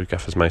game.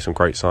 Gaffer's made some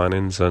great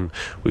signings, and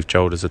we've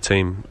gelled as a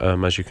team,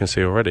 as you can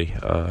see already.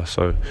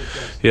 So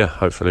yeah,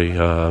 hopefully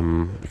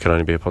it can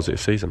only be a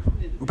positive season.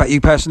 What about you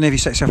personally? Have you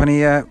set yourself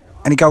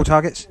any goal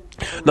targets?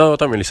 No, I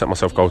don't really set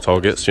myself goal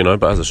targets,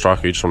 but as a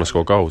striker you just want to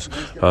score goals.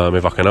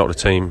 If I can help the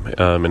team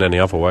in any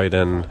other way,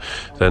 then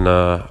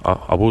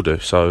I will do.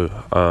 So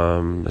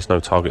there's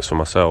no targets for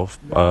myself.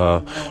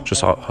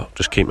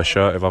 Just keep my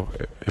shirt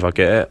if I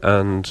get it,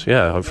 and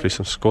yeah, hopefully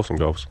score some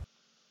goals.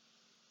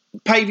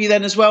 Pavey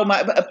then as well,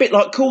 mate, a bit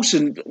like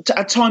Coulson,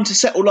 had time to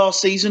settle last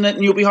season,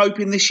 and you'll be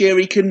hoping this year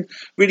he can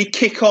really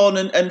kick on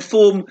and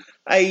form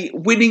a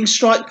winning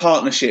strike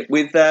partnership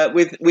with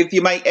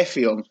your mate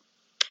Effiong.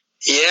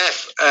 Yeah,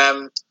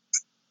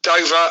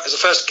 Dover as the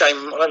first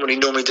game. I don't really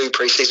normally do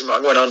pre-season, but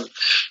I went on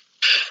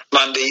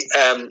Monday.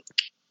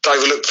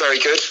 Dover looked very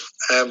good.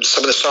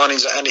 Some of the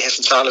signings that Andy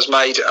Hessenthaler's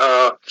made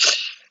are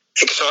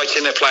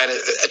exciting. They're playing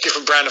a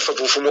different brand of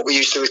football from what we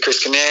used to with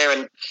Chris Kinnear,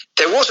 and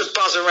there was a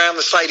buzz around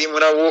the stadium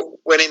when I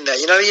went in there.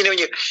 When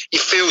you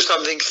feel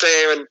something's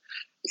there. And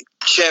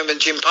Chairman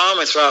Jim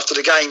Parmenter, after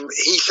the game,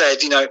 he said,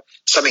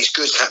 something's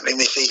good's happening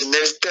this season.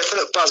 There's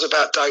definite buzz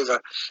about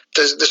Dover.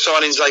 The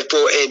signings they've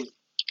brought in.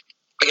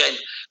 Again,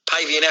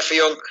 Pavey and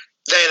Effiong,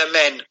 they're the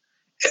men.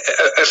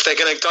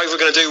 If Dover are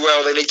going to do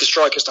well, they need the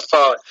strikers to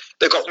fire.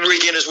 They've got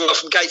Riggin as well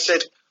from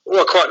Gateshead.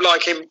 I quite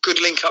like him. Good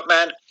link-up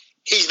man.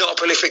 He's not a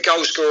prolific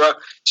goal scorer,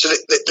 so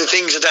the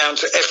things are down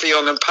to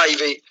Effiong and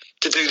Pavey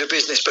to do the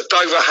business. But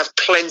Dover have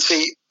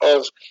plenty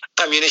of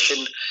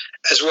ammunition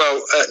as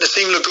well.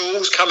 Nassim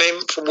Lagoul's come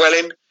in from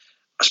Welling.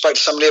 I spoke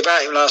to somebody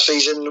about him last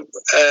season,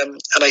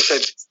 and they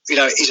said,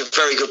 he's a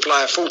very good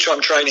player.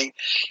 Full-time training.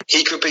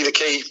 He could be the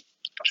key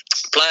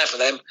player for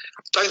them.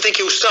 Don't think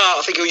he'll start.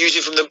 I think he'll use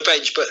it from the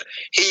bench, but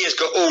he has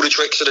got all the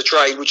tricks of the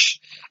trade, which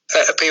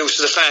appeals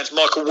to the fans.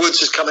 Michael Woods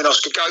has come in,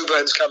 Oscar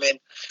Goburn's come in.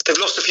 They've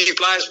lost a few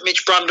players.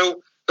 Mitch Brundle,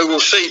 who we'll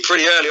see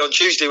pretty early on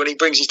Tuesday when he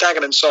brings his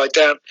Dagenham side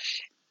down,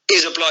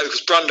 is a blow,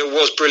 because Brundle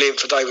was brilliant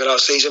for Dover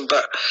last season,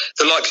 but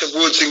the likes of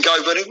Woods and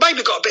Goburn, who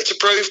maybe got a bit to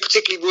prove,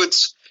 particularly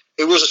Woods,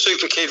 who was a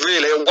super kid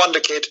really, a wonder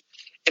kid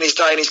in his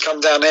day, and he's come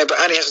down there. But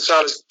Andy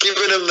Hessenthaler's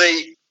given them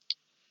the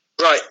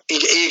right, here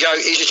you go,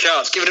 here's your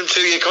chance. Giving them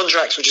 2-year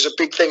contracts, which is a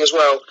big thing as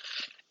well.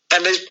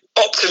 And there's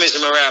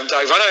optimism around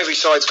Dover. I know every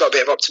side's got a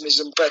bit of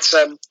optimism, but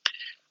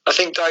I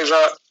think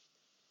Dover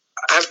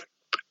have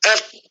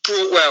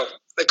brought, well,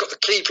 they've got the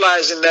key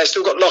players in there,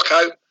 still got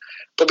Locko,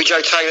 Bobby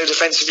Joe Taylor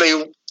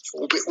defensively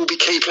will be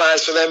key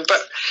players for them. But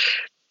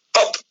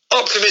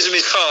optimism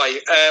is high.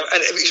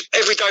 And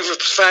every Dover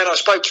fan I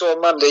spoke to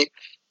on Monday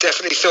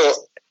definitely thought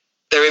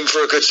they're in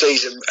for a good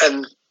season.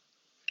 And,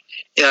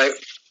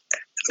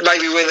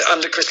 maybe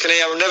under Chris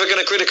Kinnear, I'm never going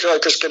to criticise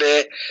Chris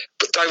Kinnear,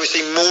 but Dover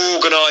seem more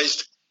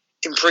organised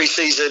in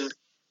pre-season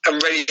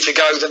and ready to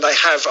go than they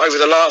have over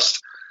the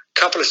last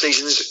couple of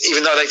seasons,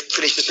 even though they've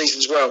finished the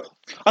seasons well.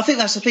 I think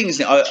that's the thing,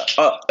 isn't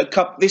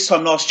it? This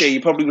time last year,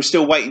 you probably were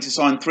still waiting to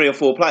sign 3 or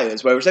 4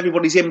 players, whereas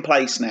everybody's in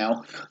place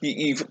now.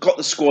 You've got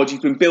the squad,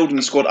 you've been building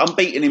the squad,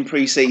 unbeaten in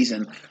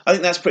pre-season. I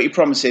think that's pretty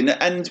promising.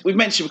 And we've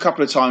mentioned a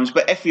couple of times,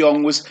 but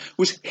Effiong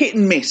was hit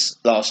and miss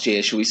last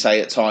year, shall we say,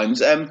 at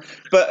times.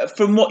 But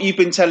from what you've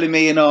been telling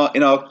me in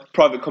our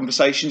private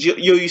conversations,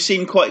 you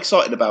seem quite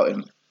excited about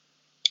him.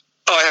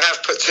 I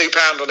have put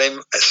 £2 on him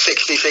at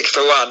 66 to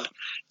 1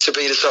 to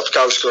be the top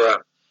goal scorer.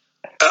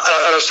 And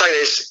I'll say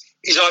this,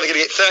 he's either going to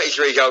get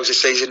 33 goals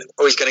this season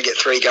or he's going to get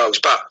 3 goals.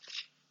 But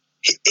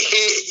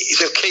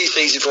it's a key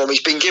season for him.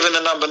 He's been given the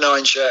number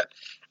 9 shirt.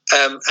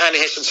 Andy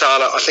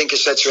Hessenthaler, I think,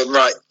 has said to him,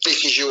 right,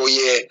 this is your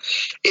year.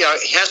 He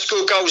has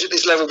scored goals at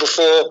this level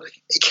before.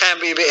 He can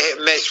be a bit hit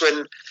and miss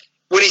when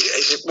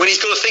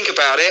he's got to think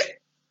about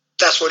it.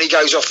 That's when he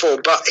goes off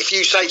form. But if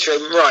you say to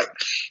him, right,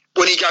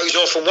 when he goes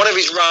off on one of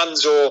his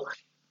runs or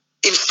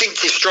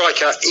instinctive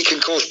striker, he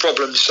can cause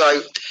problems. So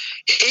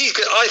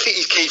I think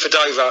he's key for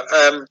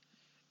Dover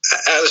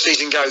as the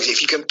season goes.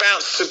 If you can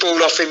bounce the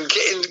ball off him,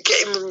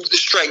 get him the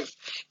strength,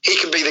 he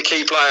can be the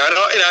key player. And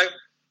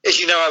as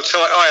you know how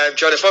tight I am,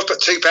 John, if I've put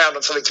 £2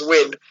 on something to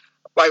win,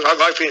 I'm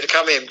hoping it to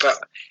come in. But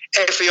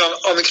Effiong,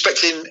 I'm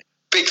expecting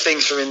big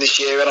things from him this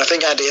year, and I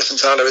think Andy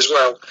Essenthaler as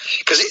well.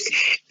 Because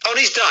on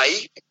his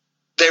day,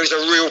 there is a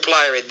real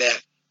player in there.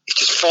 He's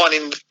just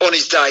finding on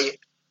his day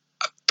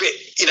a bit,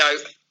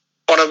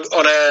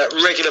 on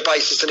a regular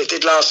basis than it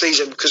did last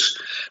season. Because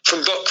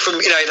from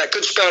that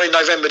good spell in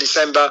November,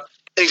 December,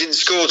 he didn't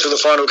score till the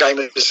final game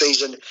of the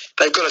season.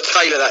 They've got to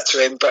tailor that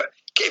to him, but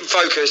get him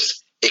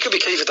focused. He could be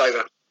key for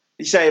Dover.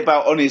 You say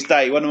about on his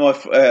day. One of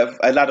my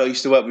a lad I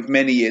used to work with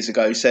many years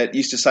ago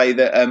used to say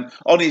that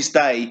on his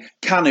day,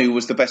 Kanu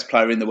was the best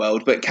player in the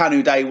world, but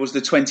Kanu Day was the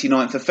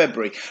 29th of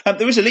February.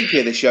 There is a leap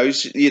year this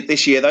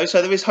year though,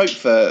 so there is hope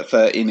for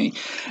Ini.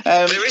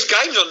 There is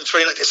games on the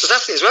 29th. It's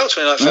Saturday as well,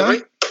 29th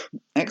February.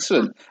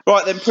 Excellent.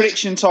 Right then,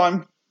 prediction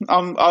time.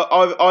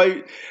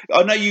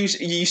 I know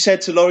you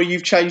said to Laurie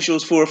you've changed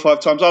yours 4 or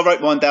 5 times. I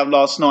wrote mine down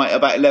last night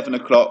about 11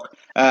 o'clock.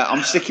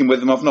 I'm sticking with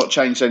them. I've not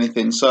changed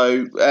anything.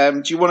 So,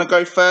 do you want to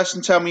go first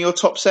and tell me your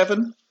top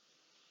 7?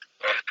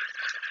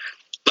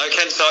 No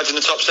Kent sides in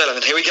the top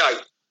 7. Here we go.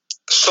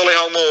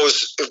 Solihull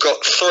Moors have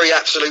got 3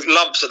 absolute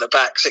lumps at the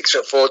back,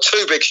 6'4",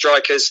 2 big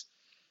strikers.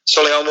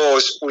 Solihull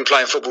Moors will be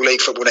playing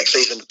League football next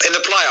season. In the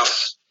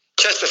playoffs,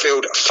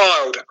 Chesterfield,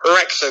 Fylde,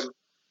 Wrexham,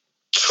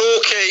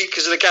 Torquay,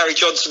 because of the Gary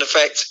Johnson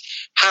effect,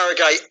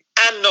 Harrogate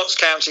and Notts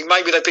County.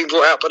 Maybe they've been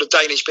brought out by the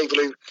Danish people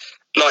who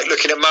like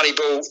looking at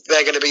Moneyball.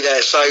 They're going to be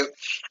there. So,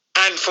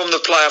 and from the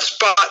playoffs,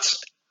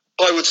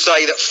 but I would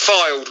say that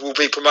Fylde will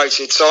be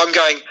promoted. So I'm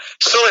going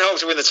Solihull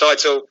to win the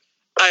title,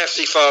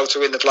 AFC Fylde to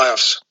win the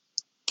playoffs.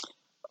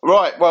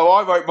 Right, well,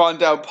 I wrote mine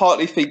down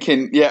partly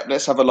thinking,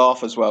 let's have a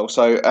laugh as well.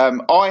 So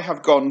I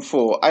have gone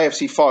for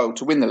AFC Fylde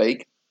to win the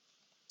league.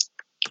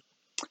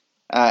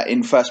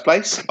 In first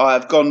place. I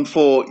have gone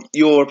for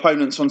your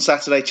opponents on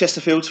Saturday,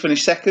 Chesterfield, to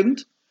finish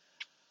second.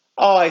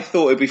 I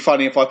thought it'd be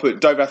funny if I put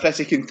Dover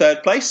Athletic in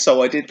third place,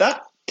 so I did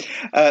that. Do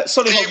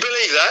you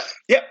believe that?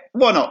 Yep,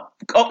 why not?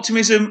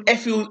 Optimism.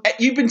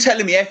 You've been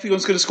telling me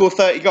everyone's going to score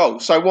 30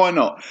 goals, so why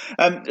not?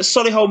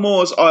 Solihull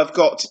Moors I've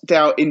got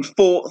down in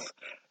 4th.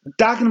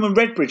 Dagenham and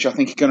Redbridge I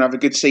think are going to have a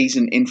good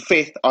season in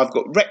 5th. I've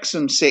got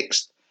Wrexham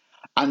 6th.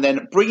 And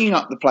then bringing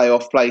up the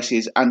playoff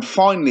places. And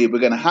finally, we're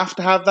going to have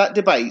that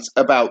debate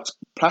about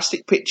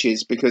plastic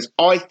pitches because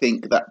I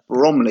think that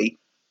Bromley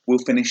will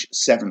finish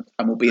 7th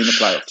and will be in the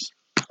playoffs.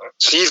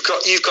 So you've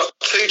got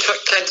 2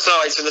 Kent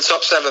sides in the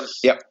top 7.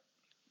 Yep.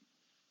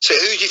 So who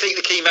do you think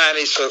the key man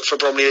is for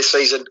Bromley this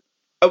season?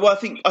 Well, I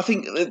think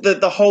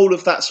the whole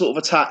of that sort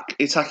of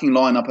attacking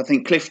lineup. I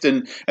think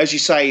Clifton, as you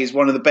say, is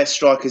one of the best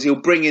strikers. He'll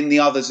bring in the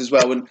others as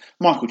well. And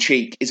Michael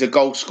Cheek is a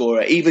goal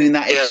scorer, even in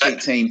that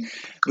Ipswich team.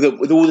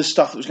 With all the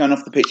stuff that was going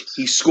off the pitch,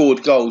 he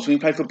scored goals. When he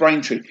played for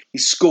Braintree, he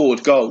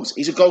scored goals.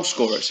 He's a goal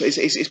scorer. So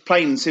it's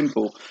plain and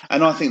simple.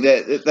 And I think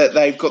that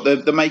they've got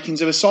the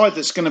makings of a side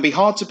that's going to be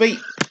hard to beat.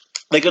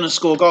 They're going to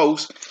score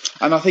goals.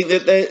 And I think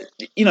that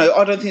I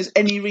don't think there's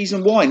any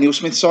reason why Neil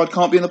Smith's side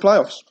can't be in the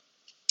playoffs.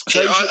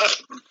 So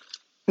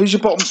who's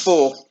your bottom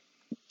 4?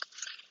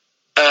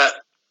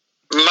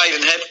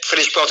 Maidenhead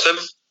finished bottom.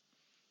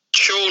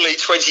 Chorley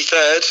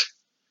 23rd.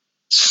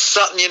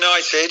 Sutton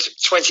United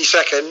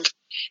 22nd.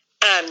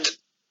 And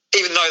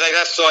even though they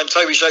have signed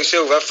Toby Joe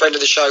Silva, friend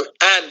of the show,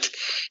 and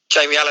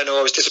Jamie Allen, who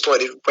I was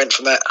disappointed went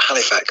from that,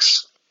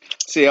 Halifax.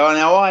 See,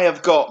 now I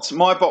have got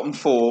my bottom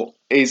 4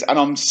 is, and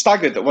I'm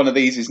staggered that one of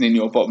these isn't in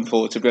your bottom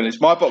 4, to be honest.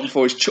 My bottom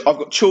 4 is, I've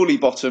got Chorley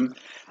bottom,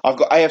 I've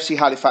got AFC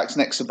Halifax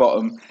next to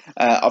bottom,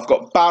 I've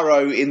got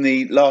Barrow in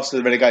the last of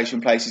the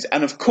relegation places,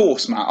 and of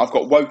course, Matt, I've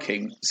got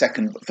Woking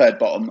third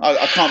bottom.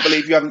 I can't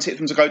believe you haven't tipped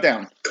them to go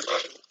down.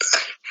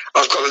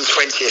 I've got them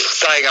 20th,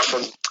 staying up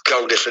on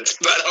goal difference,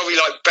 but I'll be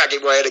like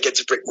banging my head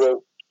against a brick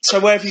wall. So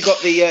where have you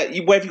got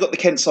the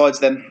Kent sides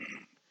then?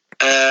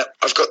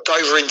 I've got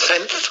Dover in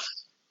 10th,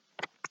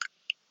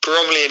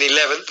 Bromley in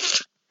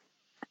 11th,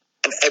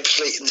 and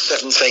Ebbsfleet in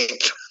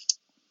 17th.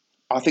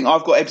 I think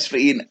I've got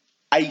Ebbsfleet in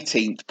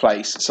 18th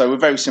place, so we're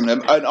very similar.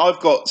 And I've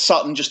got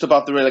Sutton just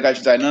above the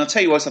relegation zone. And I'll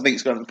tell you what, I think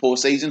it's going to have a poor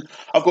season.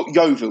 I've got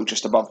Yeovil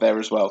just above there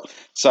as well.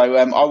 So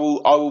I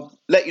will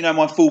let you know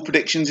my full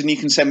predictions, and you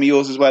can send me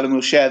yours as well, and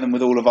we'll share them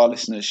with all of our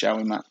listeners, shall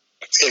we, Matt?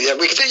 Yeah,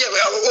 we can do.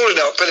 Yeah, all in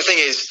all. But the thing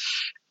is,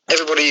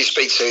 everybody you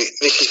speak to,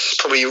 this is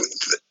probably.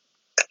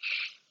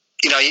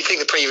 You think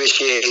the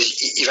previous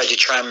years, you've had your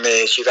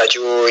Tranmeres, you've had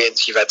your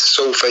Orients, you've had the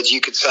Salfords. You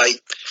could say,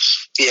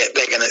 yeah,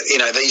 they're going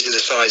to, these are the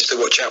sides to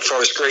watch out.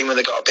 Forest Green, when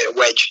they got a bit of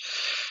wedge.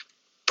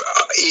 But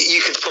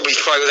you could probably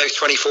throw those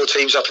 24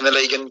 teams up in the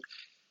league and,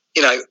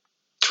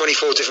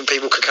 24 different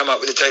people could come up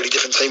with a totally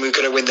different team who's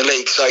going to win the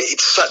league. So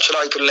it's such an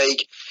open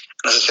league.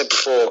 And as I said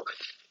before,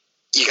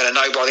 you're going to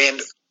know by the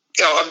end.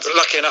 I'm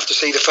lucky enough to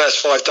see the first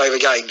 5 Dover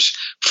games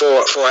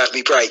before I have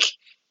me break.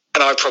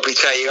 And I'd probably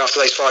tell you after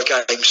those 5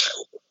 games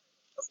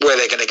where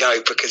they're going to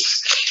go, because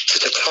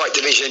it's a tight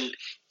division.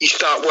 You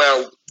start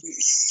well,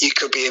 you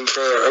could be in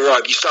for a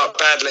ride. You start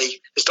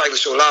badly, as Dover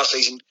saw last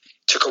season,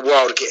 took a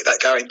while to get that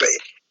going. But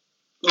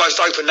most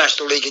open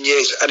National League in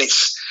years, and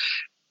it's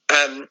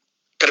going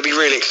to be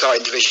really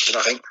exciting division,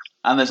 I think.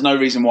 And there's no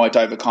reason why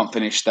Dover can't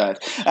finish third.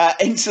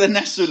 Into the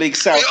National League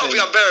South. It'll be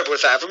unbearable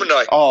if that happened, wouldn't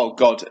I? Oh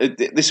God,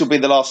 this will be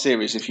the last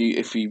series if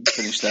you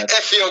finish third.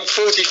 Effiong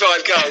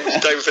 45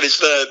 goals, Dover finished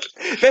third.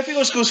 If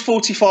Effiong scores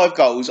 45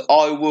 goals,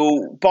 I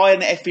will buy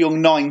an Effiong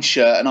 9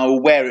 shirt and I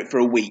will wear it for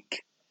a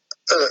week.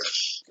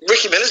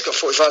 Ricky Miller's got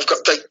 45.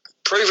 They've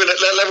proven at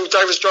their level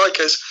Dover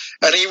strikers,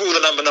 and he wore the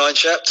number 9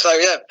 shirt. So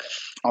yeah,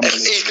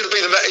 he's going to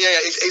be the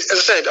as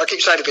I said. I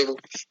keep saying to people,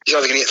 he's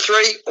either going to get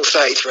 3 or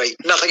 33.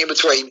 Nothing in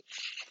between.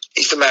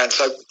 He's the man.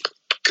 So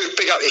good,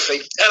 big up Iffy.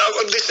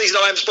 And this season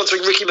I am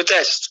sponsoring Ricky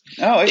Modeste.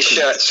 Oh, his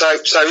shirt. So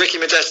Ricky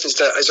Modeste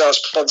is our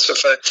sponsor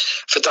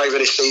for Dover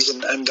this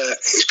season, and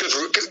it's good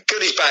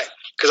he's back,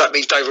 because that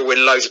means Dover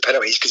win loads of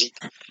penalties, because he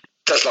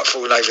does like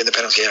falling over in the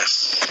penalty area.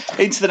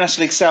 Into the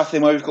National League South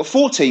then, where we've got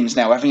 4 teams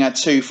now, having had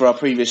 2 for our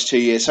previous 2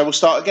 years. So we'll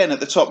start again at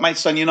the top.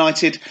 Maidstone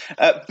United,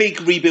 big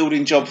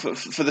rebuilding job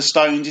for the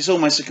Stones. It's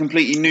almost a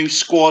completely new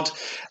squad.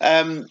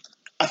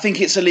 I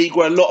think it's a league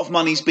where a lot of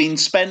money's been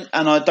spent,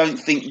 and I don't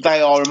think they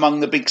are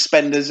among the big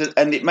spenders,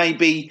 and it may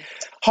be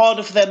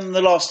harder for them than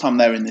the last time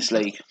they were in this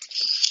league.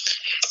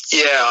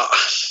 Yeah,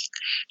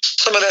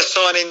 some of their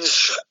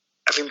signings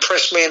have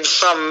impressed me, and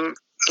some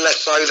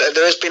less so.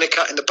 There has been a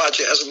cut in the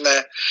budget, hasn't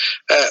there,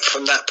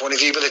 from that point of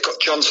view, but they've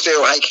got John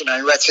Steele, Hakeem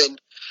and Retin.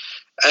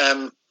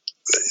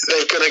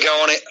 They're going to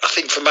go on it, I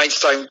think, for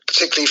Maidstone,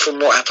 particularly from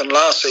what happened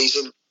last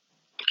season.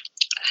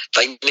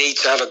 They need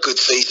to have a good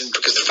season,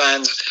 because the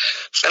fans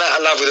fell out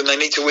of love with them. They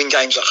need to win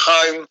games at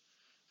home.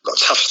 Got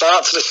a tough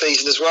start to the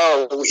season as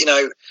well. You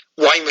know,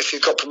 Weymouth, who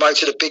got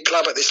promoted, a big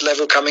club at this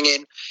level coming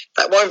in.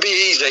 That won't be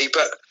easy,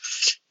 but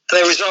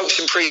their results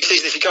in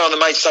pre-season, if you go on the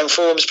Maidstone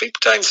forums, people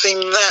don't seem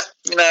that,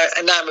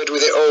 enamoured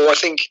with it all. I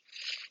think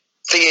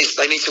the thing is,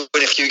 they need to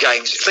win a few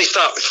games. If they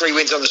start with 3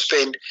 wins on the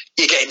spin,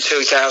 you're getting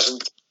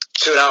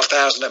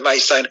 2,500 at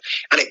Maidstone,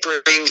 and it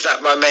brings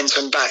that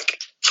momentum back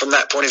from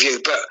that point of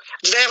view. But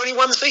did they have only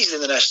one season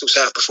in the National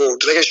South before?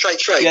 Did they go straight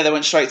through? Yeah, they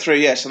went straight through,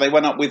 yeah. So they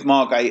went up with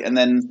Margate, and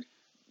then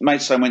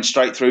Maidstone went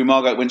straight through.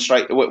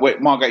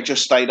 Margate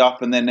just stayed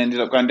up and then ended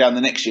up going down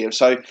the next year.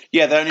 So,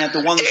 yeah, they only had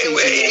the one season.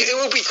 It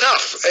will be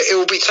tough. It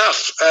will be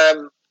tough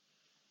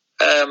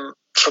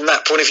from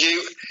that point of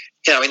view.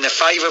 You know, in their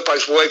favour,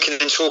 both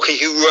Woking and Torquay,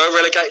 who were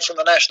relegated from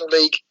the National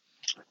League,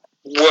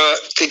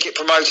 did get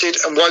promoted,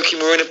 and Woking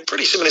were in a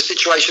pretty similar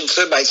situation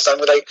to Maidstone,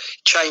 where they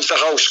changed the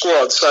whole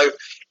squad. So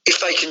if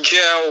they can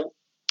gel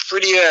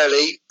pretty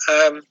early,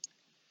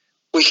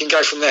 we can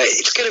go from there.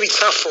 It's going to be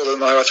tough for them,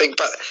 though, I think,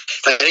 but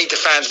they need the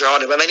fans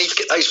behind them, and they need to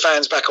get those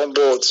fans back on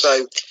board.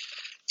 So,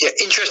 yeah,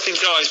 interesting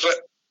times, but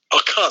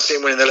I can't see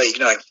them winning the league,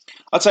 no.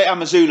 I'd say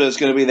Amazula is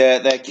going to be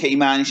their key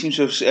man. He seems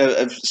to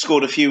have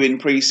scored a few in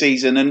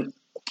pre-season, and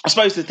I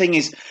suppose the thing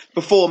is,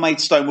 before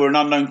Maidstone were an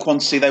unknown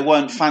quantity, they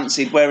weren't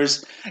fancied,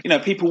 whereas,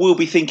 people will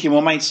be thinking,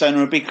 well, Maidstone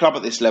are a big club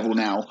at this level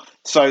now.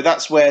 So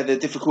that's where the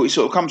difficulty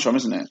sort of comes from,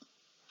 isn't it?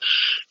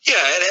 Yeah,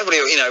 and everybody,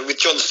 with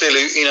John Steele,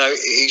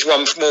 he's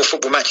won more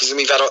football matches than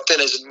we've had hot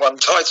dinners and won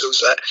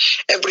titles.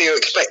 Everybody will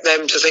expect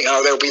them to think,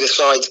 they'll be the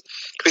side,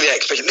 to be the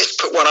expectation. Let's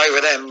put one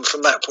over them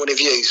from that point of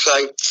view. So,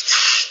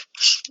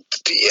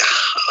 yeah,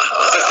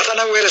 I don't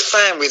know where to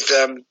stand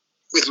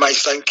with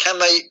Maidstone. Can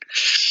they?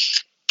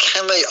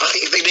 I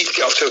think they need to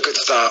get off to a good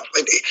start.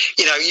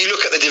 You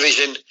look at the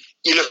division,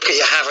 you look at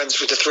your Havens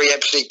with the 3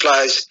 Ebbsfleet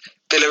players,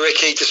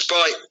 Billericay,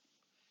 despite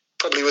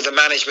probably with the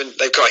management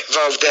they've got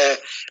involved there,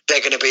 they're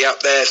going to be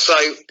up there. So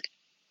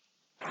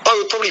I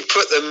would probably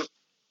put them,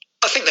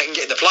 I think they can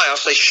get in the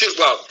playoffs. They should,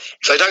 well,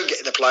 if they don't get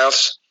in the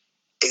playoffs,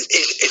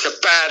 it's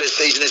a bad a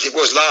season as it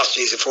was last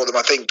year for them,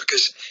 I think,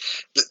 because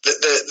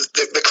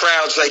the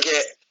crowds they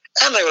get,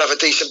 and they will have a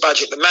decent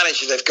budget, the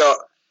managers they've got,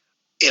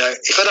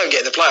 if they don't get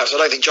in the playoffs, I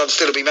don't think John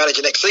Steele will be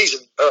managing next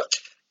season,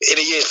 in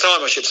a year's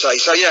time, I should say.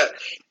 So, yeah,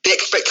 the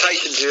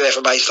expectations are there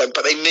for Maidstone,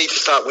 but they need to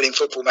start winning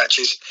football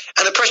matches.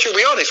 And the pressure will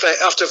be on. If they,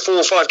 after 4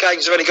 or 5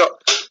 games, they've only got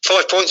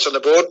 5 points on the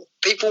board,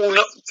 people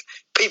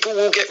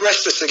will get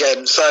restless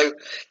again. So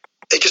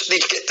they just need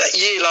to get that.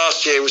 Year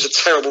last year was a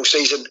terrible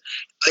season.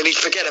 They need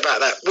to forget about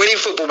that. Winning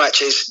football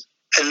matches,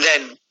 and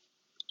then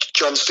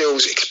John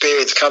Steele's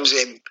experience comes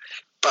in.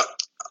 But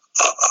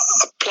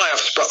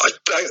playoffs, but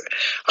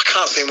I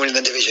can't see him winning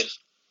the division.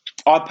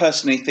 I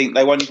personally think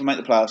they won't even make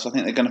the playoffs. I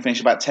think they're going to finish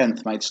about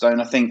 10th,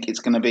 Maidstone. I think it's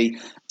going to be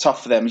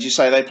tough for them. As you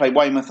say, they play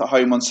Weymouth at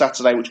home on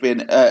Saturday, which will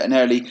be an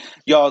early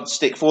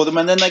yardstick for them.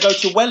 And then they go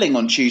to Welling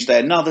on Tuesday.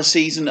 Another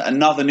season,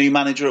 another new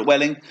manager at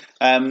Welling.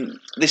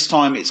 This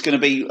time it's going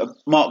to be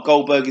Mark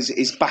Goldberg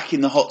is back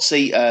in the hot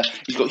seat.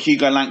 He's got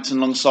Hugo Langton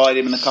alongside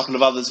him and a couple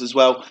of others as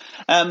well.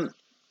 And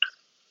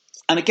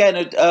again,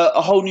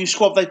 a whole new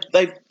squad.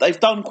 They've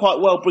done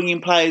quite well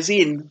bringing players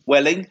in,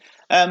 Welling.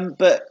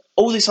 But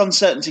all this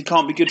uncertainty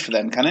can't be good for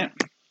them, can it?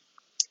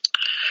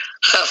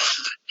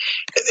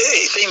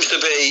 It seems to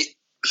be.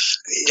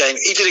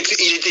 He did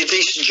a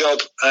decent job,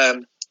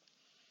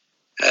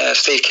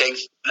 Steve King.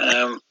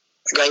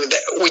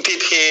 We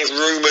did hear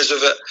rumours of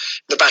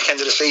the back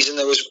end of the season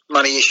there was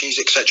money issues,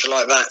 etc.,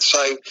 like that.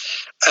 So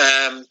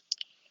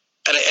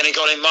and it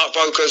got in. Mark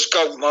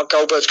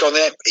Goldberg's gone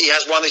there. He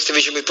has won this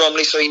division with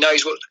Bromley, so he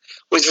knows what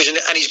his division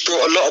is, and he's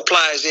brought a lot of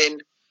players in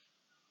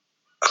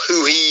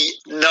who he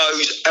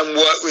knows and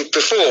worked with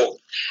before.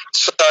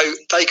 So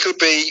they could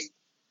be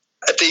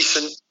a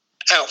decent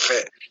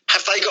outfit.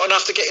 Have they got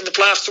enough to get in the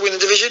playoffs to win the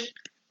division?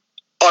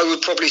 I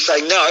would probably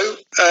say no.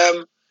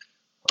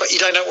 But you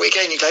don't know what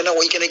you don't know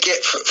what you're going to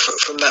get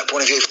from that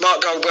point of view. If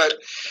Mark Goldberg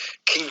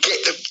can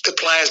get the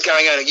players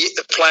going on and get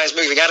the players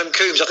moving, Adam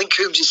Coombs, I think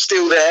Coombs is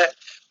still there.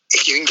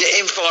 If you can get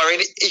him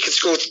firing, he can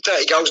score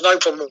 30 goals, no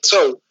problem at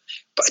all.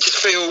 But I just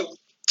feel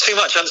too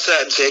much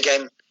uncertainty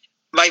again.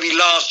 Maybe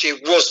last year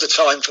was the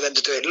time for them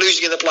to do it.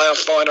 Losing in the playoff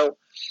final,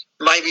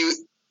 maybe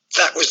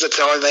that was the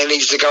time they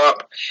needed to go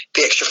up.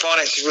 The extra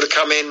finances would have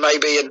come in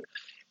maybe, and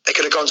they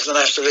could have gone to the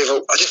national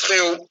level. I just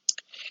feel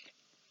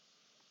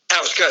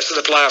outskirts of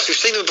the playoffs. We've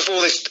seen them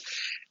before this.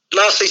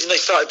 Last season they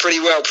started pretty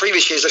well.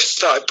 Previous years they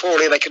started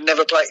poorly and they could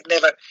never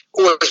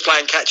always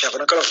playing catch up.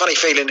 And I've got a funny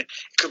feeling it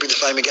could be the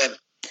same again.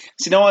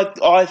 So,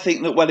 I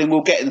think that Welling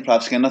will get in the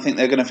playoffs again. I think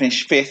they're going to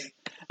finish fifth.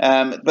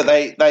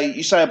 But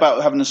you say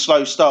about having a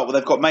slow start. Well,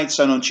 they've got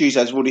Maidstone on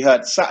Tuesday, as we've already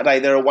heard. Saturday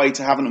they're away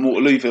to Havant and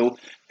Waterlooville,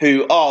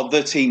 who are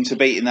the team to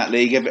beat in that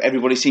league.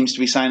 Everybody seems to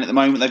be saying at the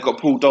moment. They've got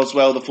Paul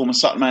Doswell, the former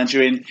Sutton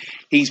manager, in.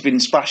 He's been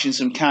splashing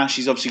some cash.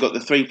 He's obviously got the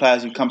three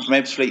players who've come from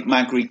Ebbsfleet,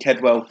 Magri,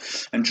 Kedwell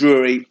and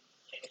Drury.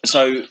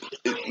 So,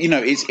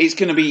 it's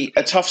going to be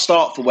a tough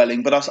start for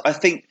Welling, but I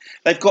think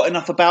they've got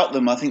enough about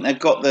them. I think they've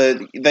got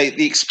the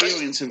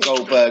experience of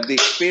Goldberg, the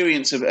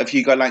experience of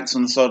Hugo Langton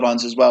on the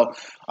sidelines as well.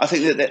 I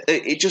think that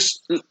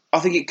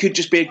it could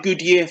just be a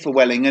good year for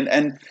Welling,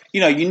 and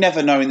you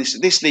never know in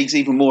this league's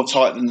even more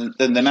tight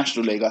than the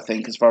National League, I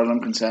think, as far as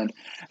I'm concerned.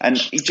 And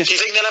do you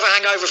think they'll have a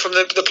hangover from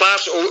the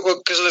playoffs, or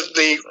because of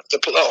the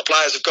lot of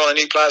players have gone and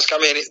new players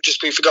come in, it'll just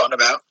be forgotten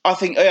about? I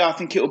think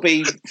it'll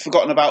be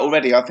forgotten about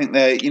already. I think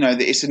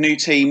it's a new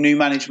team, new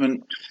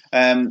management.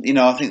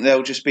 I think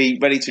they'll just be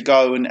ready to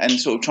go and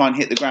sort of try and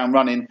hit the ground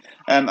running.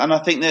 And I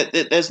think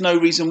that there's no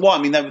reason why.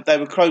 I mean, they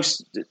were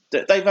close.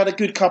 They've had a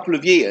good couple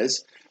of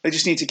years. They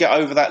just need to get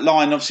over that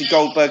line. Obviously,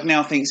 Goldberg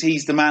now thinks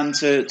he's the man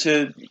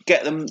to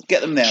get them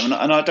there, and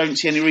I don't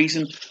see any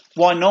reason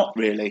why not,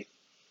 really.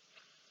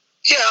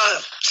 Yeah,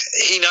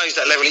 he knows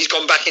that level. He's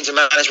gone back into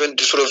management,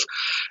 to sort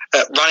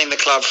of running the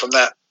club from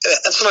that.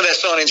 And some of their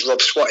signings, Rob,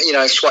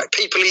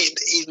 people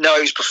he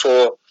knows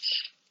before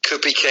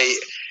could be key.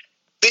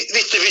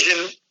 This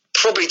division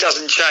probably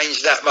doesn't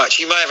change that much.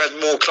 You may have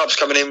had more clubs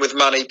coming in with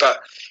money,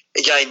 but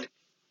again,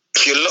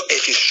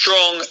 if you're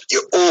strong,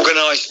 you're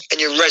organised,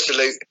 and you're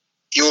resolute,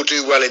 you'll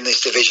do well in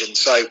this division.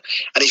 So,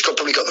 and he's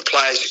probably got the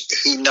players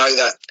who know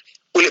that.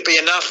 Will it be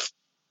enough?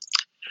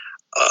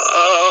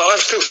 I'm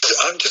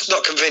just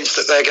not convinced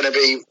that they're going to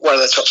be one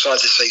of the top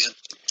sides this season.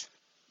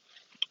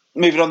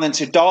 Moving on then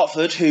to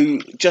Dartford, who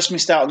just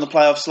missed out on the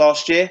playoffs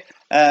last year.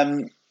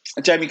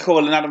 Jamie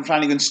Coyle and Adam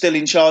Flanagan still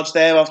in charge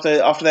there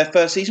after their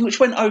first season, which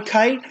went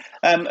okay.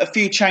 A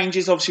few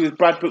changes, obviously, with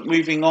Bradbrook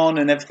moving on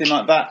and everything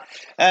like that.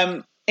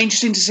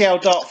 Interesting to see how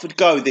Dartford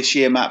go this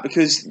year, Matt,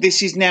 because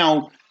this is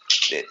now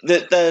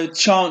the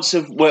chance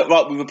of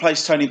we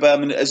replaced Tony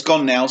Berman has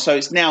gone now, so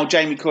it's now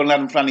Jamie Coyle and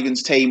Adam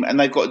Flanagan's team, and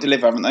they've got to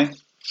deliver, haven't they?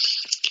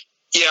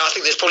 Yeah, I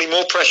think there's probably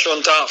more pressure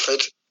on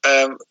Dartford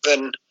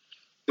than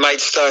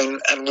Maidstone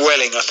and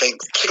Welling. I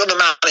think they've got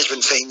the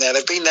management team there.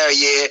 They've been there a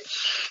year.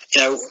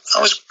 I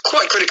was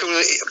quite critical.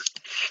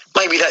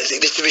 Maybe that's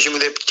this division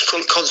with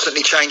the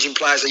constantly changing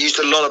players. They used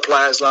a lot of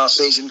players last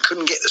season.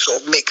 Couldn't get the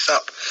sort of mix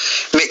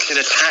in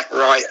attack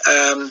right.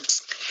 And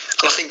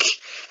I think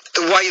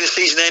the way the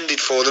season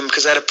ended for them,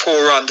 because they had a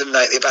poor run, didn't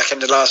they, at the back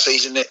end of last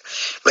season, they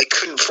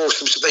couldn't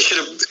force them. They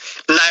should have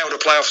nailed a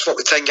playoff spot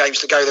with 10 games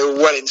to go. They were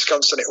well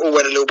ensconced and it all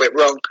went a little bit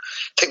wrong.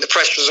 I think the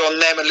pressure was on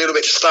them a little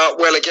bit to start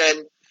well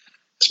again.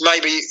 So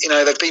maybe,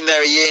 they've been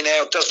there a year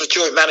now. Does the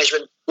joint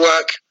management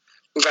work?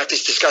 We've had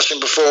this discussion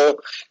before.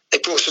 They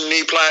brought some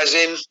new players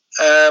in.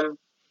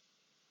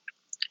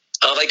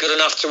 Are they good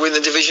enough to win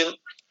the division?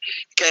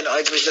 Again,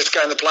 let's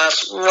go in the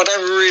playoffs. I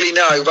don't really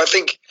know, but I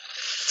think,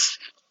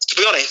 to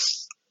be honest,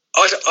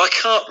 I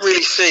can't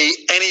really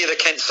see any of the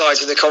Kent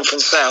sides in the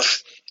Conference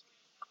South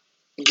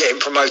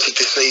getting promoted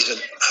this season.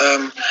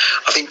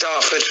 I think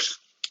Dartford,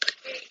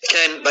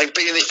 again, they've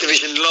been in this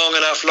division long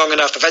enough.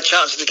 They've had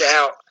chances to get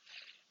out.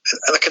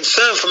 And the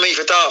concern for me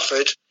for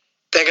Dartford,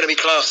 they're going to be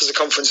classed as a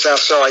Conference South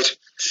side.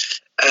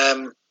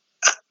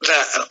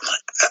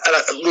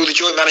 Will the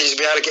joint managers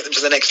be able to get them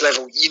to the next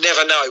level? You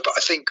never know, but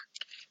I think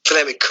for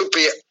them it could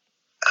be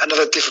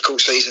another difficult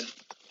season.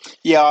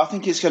 Yeah, I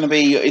think it's going to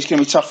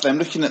be tough for them.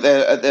 Looking at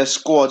their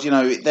squad,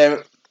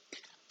 they're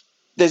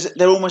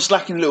almost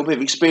lacking a little bit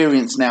of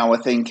experience now, I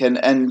think, and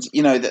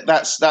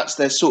that's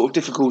their sort of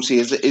difficulty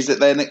is that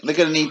they're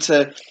going to need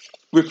to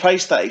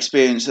replace that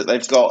experience that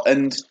they've got.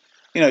 And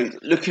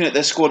looking at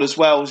their squad as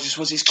well,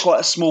 it's quite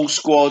a small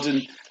squad,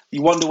 and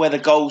you wonder where the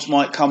goals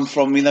might come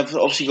from. I mean, they've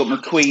obviously got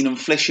McQueen and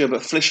Flisher,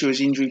 but Flisher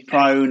is injury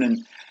prone,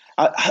 and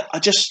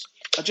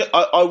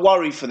I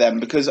worry for them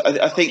because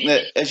I think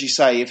that, as you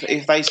say,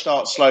 if they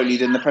start slowly,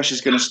 then the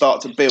pressure's going to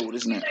start to build,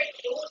 isn't it?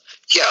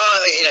 Yeah,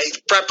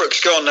 Brad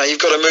Brooks gone now.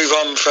 You've got to move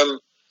on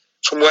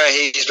from where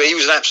he is. But he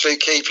was an absolute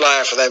key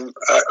player for them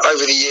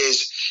over the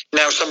years.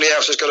 Now somebody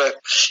else has got to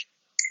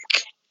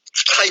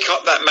take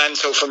up that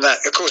mantle from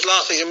that. Of course,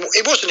 last season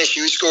it was an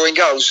issue scoring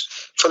goals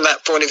from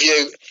that point of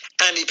view.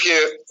 Andy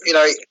Pure,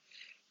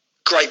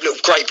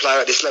 great player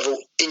at this level.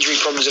 Injury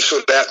problems have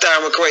sorted out.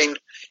 Darren McQueen,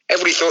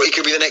 everybody thought he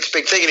could be the next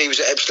big thing, and he was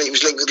at Ebbsfleet. He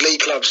was linked with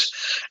league clubs,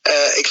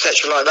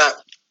 etc. like that.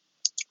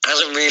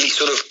 Hasn't really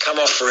sort of come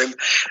off for him.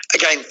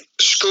 Again,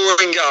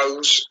 scoring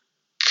goals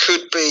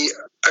could be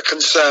a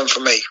concern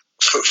for me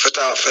for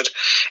Dartford,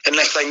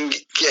 unless they can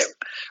get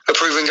a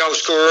proven goal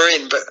scorer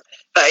in. But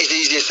that is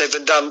easier said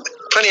than done.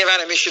 Plenty of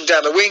animation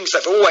down the wings,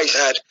 they've always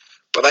had,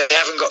 but they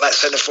haven't got that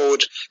centre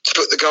forward to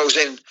put the goals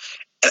in.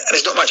 And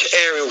there's not much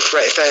aerial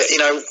threat. If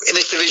they're, in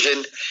this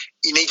division,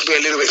 you need to be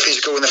a little bit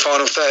physical in the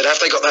final third. Have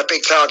they got that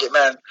big target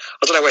man?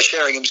 I don't know where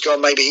Sheringham's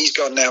gone. Maybe he's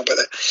gone now.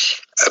 But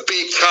a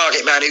big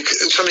target man who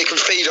somebody can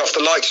feed off,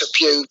 the likes of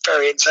Pugh,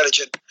 very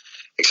intelligent,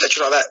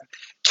 etc. like that.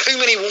 Too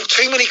many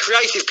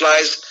creative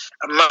players,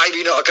 and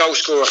maybe not a goal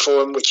scorer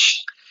for them. Which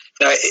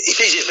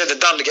it's easier said than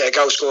done to get a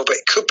goal scorer, but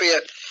it could be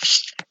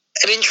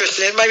an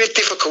interesting, maybe a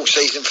difficult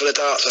season for the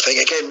Darts. I think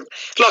again,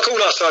 like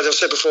all our sides, I've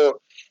said before.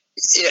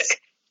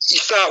 You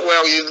start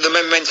well, the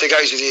momentum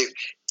goes with you.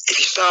 If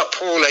you start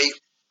poorly,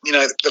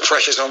 the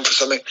pressure's on for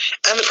something.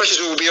 And the pressures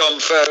will be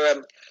on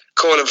for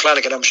Coyle and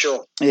Flanagan, I'm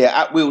sure.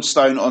 Yeah, at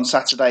Wealdstone on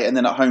Saturday and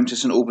then at home to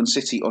St Albans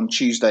City on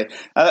Tuesday.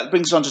 That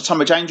brings us on to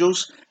Tonbridge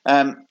Angels,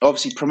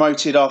 obviously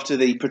promoted after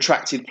the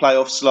protracted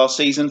playoffs last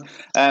season.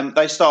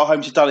 They start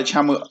home to Dulwich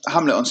Hamlet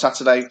on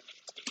Saturday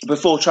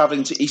before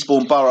travelling to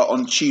Eastbourne Borough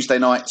on Tuesday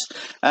night.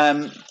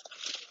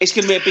 It's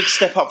going to be a big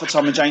step up for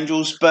Tonbridge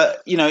Angels,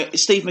 but,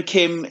 Steve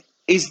McKim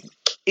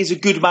is a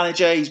good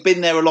manager. He's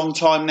been there a long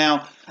time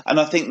now, and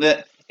I think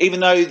that even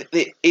though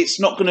it's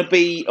not going to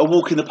be a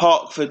walk in the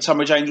park for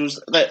Tonbridge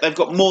Angels, they've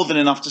got more than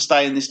enough to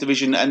stay in this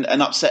division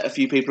and upset a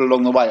few people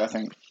along the way, I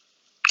think.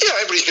 Yeah,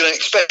 everybody's going to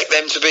expect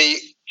them to be.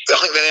 I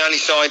think they're the only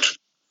side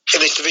in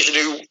this division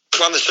who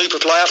won the Super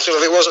Playoffs. So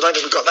if it was, I don't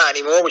think we've got that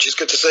anymore, which is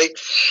good to see.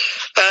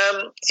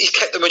 He's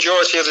kept the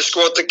majority of the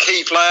squad, the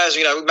key players.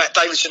 Matt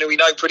Davidson, who we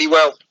know pretty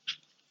well,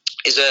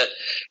 is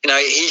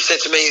he said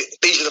to me,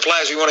 these are the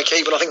players we want to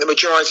keep, and I think the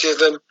majority of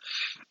them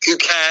who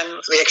can,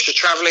 the extra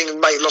travelling, and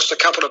may lost a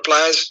couple of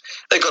players.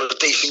 They've got a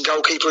decent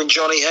goalkeeper in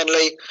Johnny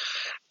Henley.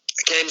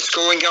 Again,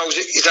 scoring goals,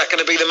 is that going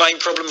to be the main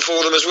problem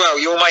for them as well?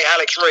 Your mate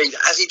Alex Reid,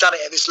 has he done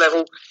it at this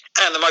level?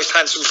 And the most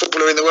handsome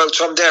footballer in the world,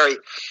 Tom Derry,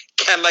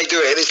 can they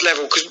do it at this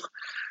level? Because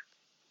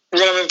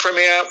Ryman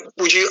Premier,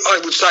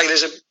 I would say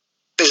there's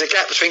a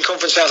gap between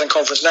Conference South and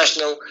Conference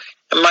National,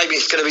 and maybe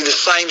it's going to be the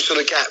same sort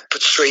of gap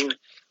between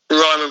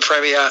Ryman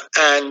Premier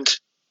and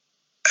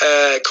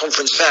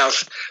Conference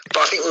South. But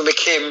I think with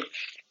McKim,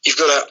 you've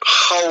got a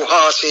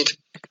wholehearted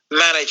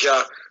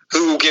manager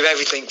who will give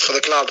everything for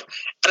the club.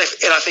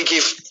 And I think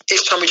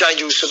if Tonbridge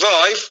Angels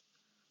survive,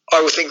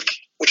 I would think,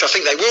 which I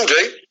think they will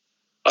do,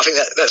 I think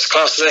that's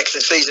classed as an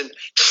excellent season,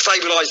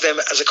 stabilise them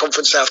as a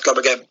Conference South club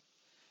again.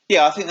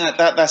 Yeah, I think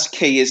that's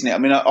key, isn't it? I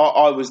mean,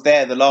 I was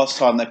there the last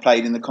time they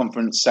played in the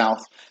Conference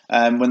South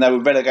when they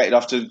were relegated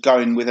after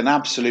going with an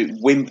absolute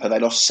whimper. They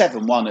lost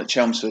 7-1 at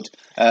Chelmsford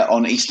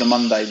on Easter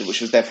Monday,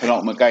 which was their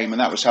penultimate game, and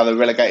that was how they were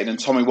relegated, and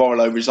Tommy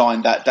Warrilow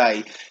resigned that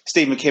day.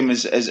 Steve McKim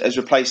has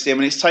replaced him,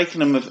 and it's taken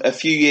them a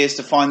few years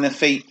to find their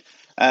feet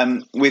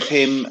with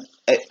him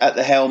at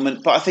the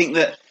helm. But I think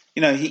that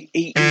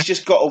he's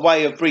just got a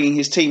way of bringing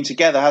his team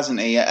together, hasn't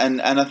he?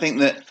 And I think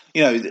that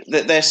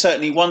that there's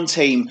certainly one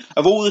team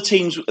of all the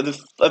teams of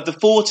the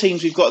 4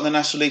 teams we've got in the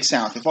National League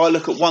South. If I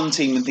look at one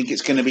team and think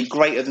it's going to be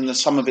greater than the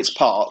sum of its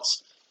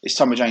parts, it's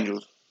Tonbridge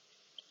Angels.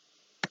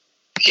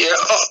 Yeah,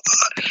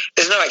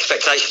 there's no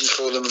expectations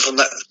for them from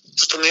that.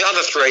 From the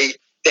other 3,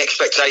 the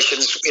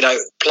expectations,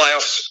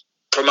 playoffs,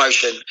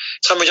 promotion.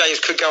 Tonbridge Angels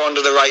could go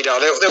under the radar.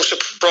 They'll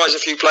surprise a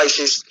few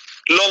places.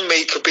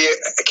 Longmead could be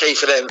a key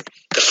for them.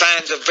 The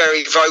fans are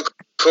very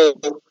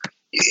vocal.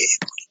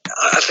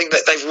 I think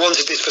that they've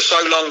wanted this for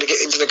so long to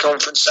get into the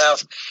Conference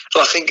South.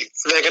 And I think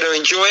they're going to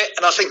enjoy it,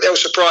 and I think they'll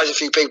surprise a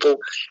few people.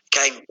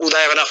 Again, will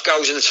they have enough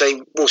goals in the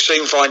team? We'll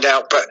soon find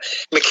out. But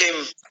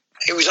McKim,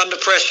 he was under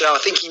pressure. I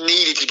think he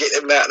needed to get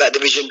them out of that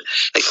division.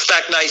 They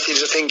stagnated.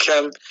 I think,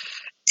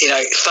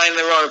 staying in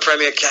the Ryman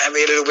Premier can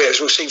be a little bit, as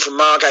we've seen from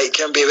Margate, it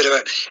can be a bit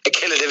of a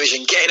killer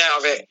division. Getting out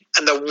of it,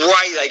 and the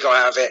way they got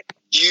out of it,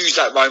 use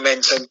that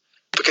momentum,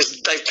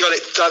 because they've got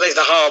it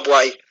the hard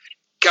way.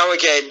 Go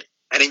again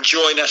and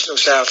enjoy National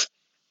South.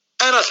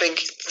 And I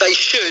think they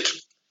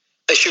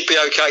should be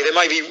okay. There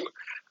may be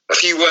a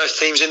few worse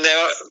teams in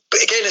there.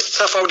 But again, it's a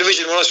tough old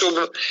division. When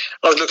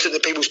I looked at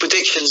the people's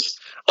predictions,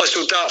 I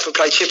saw Dartford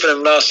play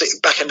Chippenham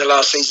back end of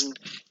last season.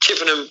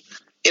 Chippenham,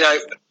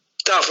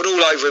 Dartford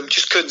all over him,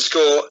 just couldn't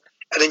score.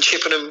 And then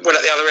Chippenham went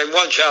at the other end,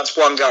 1 chance,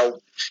 1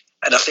 goal.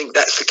 And I think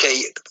that's the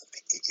key.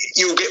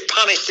 You'll get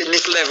punished in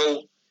this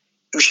level,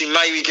 which you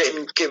may be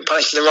getting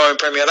punished in the Ryman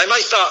Premier. They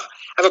may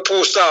have a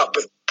poor start,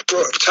 but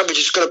Tonbridge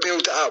has got to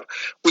build that up.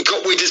 We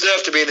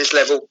deserve to be in this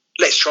level.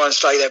 Let's try and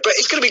stay there. But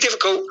it's going to be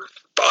difficult,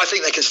 but I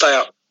think they can stay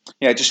up.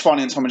 Yeah, just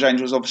finally on Tom and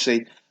James was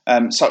obviously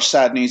such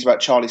sad news about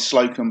Charlie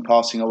Slocum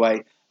passing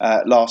away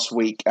last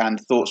week, and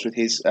thoughts with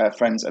his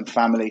friends and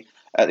family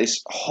at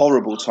this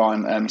horrible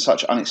time.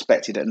 Such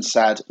unexpected and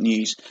sad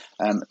news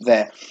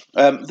there.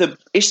 The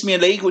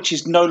Isthmian League, which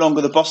is no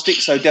longer the Bostik,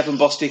 so Devon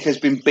Bostik has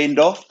been binned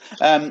off.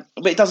 But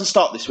it doesn't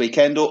start this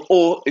weekend,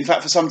 or in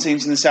fact for some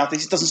teams in the South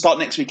East, it doesn't start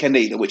next weekend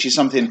either, which is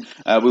something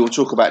we will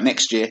talk about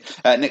next week,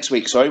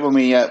 when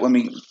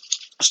we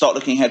start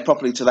looking ahead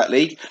properly to that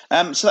league.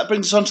 So that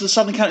brings us on to the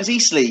Southern Counties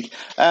East League.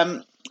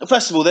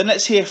 First of all, then,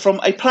 let's hear from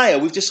a player.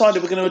 We've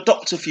decided we're going to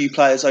adopt a few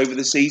players over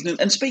the season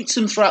and speak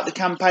to them throughout the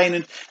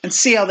campaign and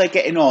see how they're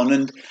getting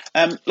on.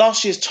 And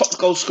last year's top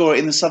goal scorer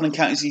in the Southern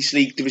Counties East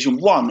League Division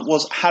 1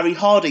 was Harry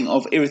Harding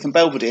of Erith and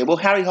Belvedere. Well,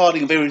 Harry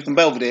Harding of Erith and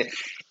Belvedere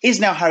is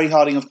now Harry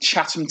Harding of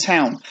Chatham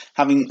Town,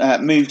 having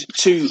moved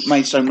to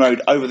Maidstone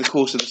Road over the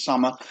course of the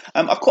summer.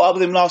 I caught up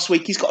with him last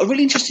week. He's got a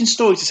really interesting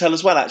story to tell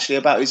as well, actually,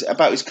 about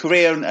his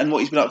career and what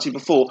he's been up to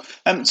before.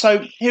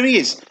 So here he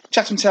is,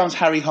 Chatham Town's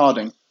Harry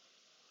Harding.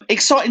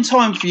 Exciting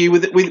time for you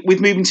with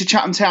moving to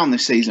Chatham Town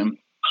this season.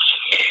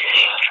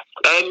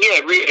 Yeah,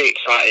 really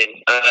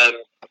exciting.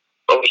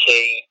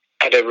 Obviously,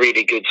 had a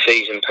really good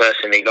season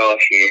personally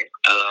last year,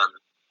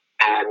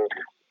 and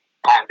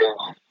kind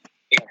of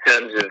in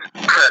terms of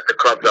the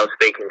clubs I was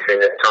speaking to in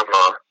the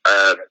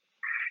summer,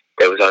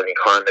 there was only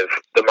kind of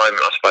the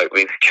moment I spoke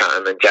with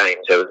Chatham and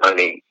James. There was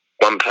only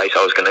one place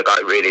I was going to go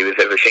really with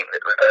everything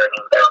that was going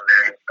on down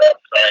there and stuff.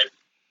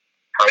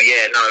 So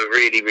yeah, no,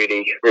 really,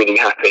 really, really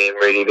happy and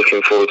really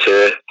looking forward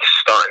to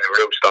starting the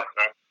real stuff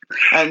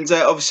now. And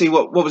obviously,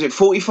 what was it,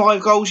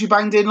 45 goals you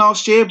banged in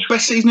last year?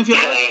 Best season of your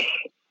life?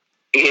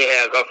 Yeah,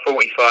 I got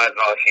 45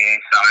 last year.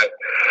 So,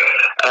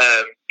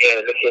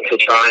 yeah, looking to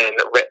try and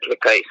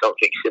replicate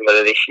something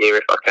similar this year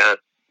if I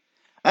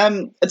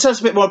can. Tell us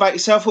a bit more about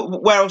yourself.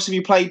 Where else have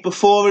you played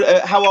before?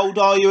 How old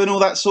are you and all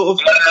that sort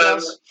of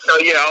stuff? So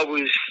yeah, I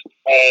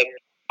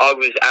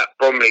was at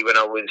Bromley when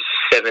I was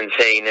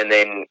 17 and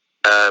then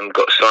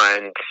got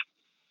signed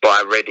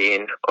by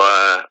Reading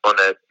on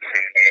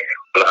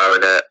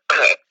a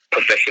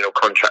professional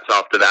contract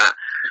after that.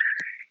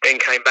 Then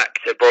came back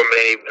to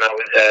Bromley when I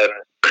was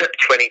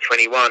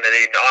 2021, and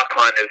then I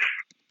kind of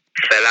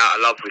fell out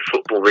of love with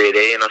football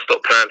really, and I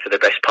stopped playing for the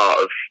best part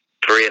of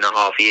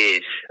 3.5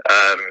 years.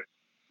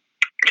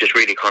 Just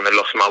really kind of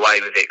lost my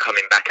way with it,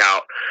 coming back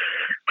out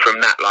from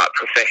that like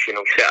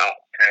professional setup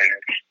and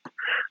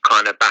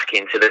kind of back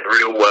into the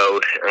real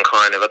world, and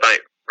kind of I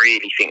don't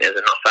really think there's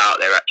enough out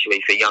there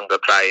actually for younger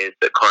players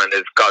that kind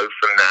of go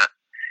from that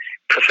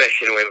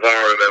professional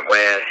environment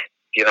where,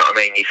 you know what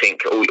I mean, you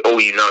think all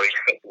you know is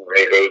football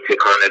really, to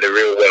kind of the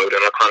real world.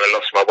 And I kind of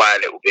lost my way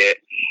a little bit,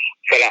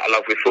 fell out of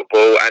love with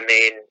football, and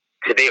then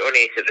to be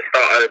honest at the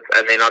start of,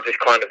 and then I just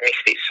kind of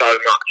missed it so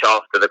much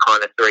after the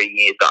kind of 3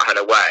 years that I had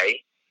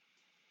away,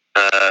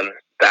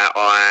 that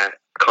I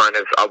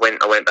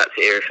went back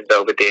to Erith and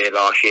Belvedere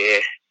last year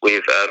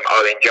with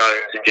Owen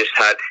Jones and just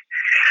had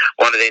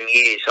one of them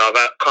years. So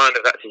I've kind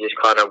of had to just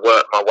kind of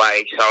work my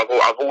way. So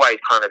I've always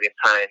kind of been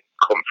playing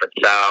Conference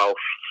South,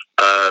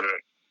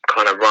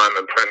 kind of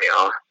Ryman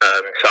Premier.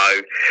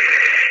 So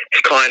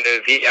it's kind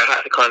of, I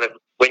had to kind of,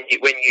 when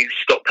you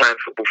stop playing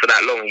football for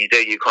that long,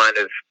 you kind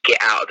of get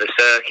out of the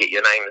circuit.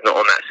 Your name's not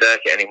on that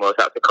circuit anymore.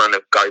 So I have to kind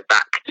of go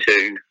back to, do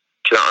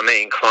you know what I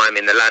mean,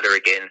 climbing the ladder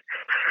again.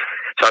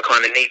 So I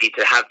kind of needed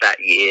to have that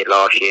year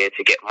last year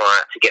to get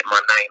my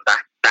name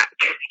back.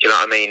 Do you know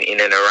what I mean? In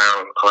and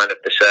around kind of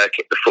the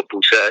circuit, the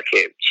football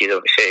circuit, which is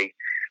obviously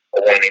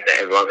a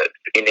one that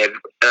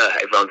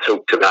everyone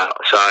talked about.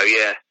 So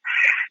yeah,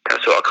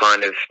 that's what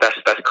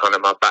that's kind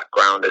of my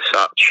background as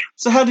such.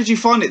 So how did you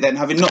find it then,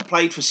 having not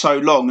played for so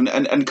long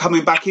and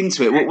coming back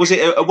into it? Was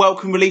it a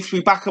welcome relief to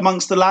be back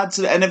amongst the lads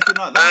and everything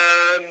like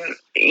that?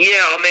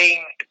 Yeah, I mean,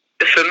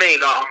 for me,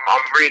 like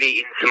I'm really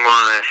into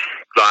my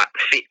like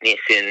fitness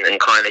and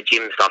kind of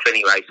gym stuff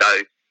anyway.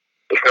 So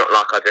it's not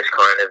like I just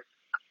kind of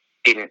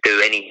didn't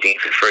do anything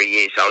for 3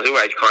 years. So I was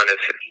always kind of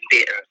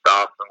fit and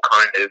stuff, and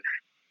kind of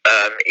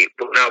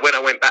when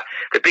I went back,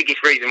 the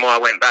biggest reason why I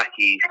went back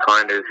is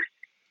kind of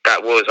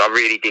that was I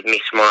really did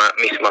miss my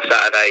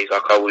Saturdays.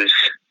 Like I was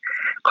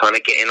kind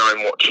of getting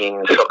home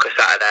watching Soccer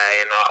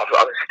Saturday, and I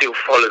was still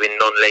following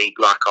non-league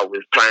like I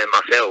was playing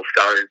myself.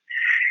 So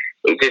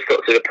it just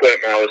got to the point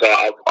where I was like,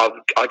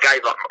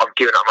 I've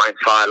given up my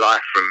entire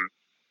life from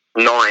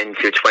 9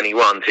 to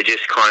 21 to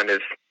just kind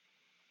of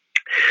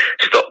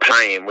stop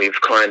playing with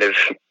kind of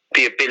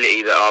the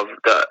ability that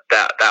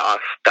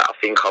I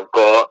think I've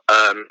got,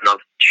 and I've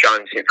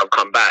shown since I've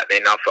come back.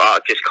 Then I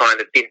just kind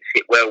of didn't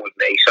sit well with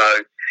me.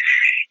 So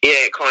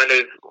yeah,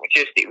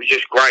 it was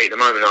just great. The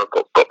moment I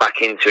got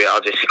back into it, I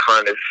just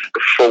kind of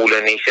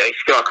fallen. It's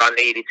like I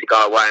needed to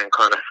go away and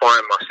kind of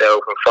find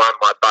myself and find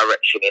my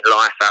direction in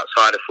life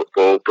outside of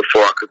football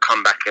before I could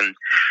come back and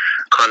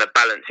kind of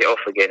balance it off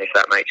again, if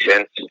that makes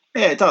sense.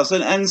 Yeah, it does.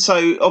 And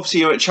so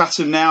obviously you're at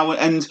Chatham now,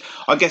 and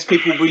I guess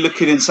people will be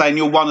looking and saying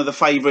you're one of the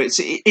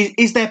favourites.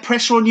 Is there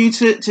pressure on you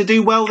to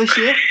do well this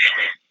year?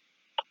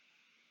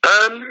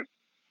 I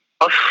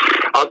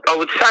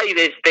would say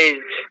there's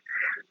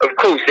of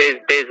course,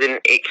 there's an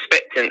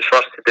expectance for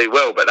us to do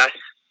well, but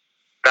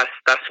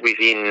that's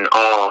within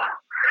our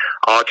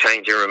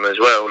changing room as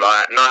well.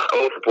 Like, not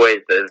all the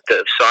boys that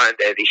have signed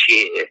there this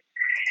year,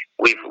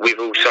 we've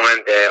all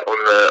signed there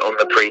on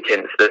the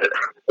pretense that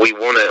we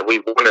wanna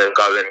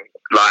go and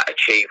like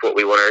achieve what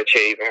we want to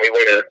achieve, and we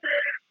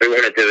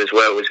want to do as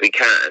well as we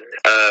can.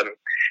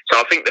 So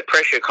I think the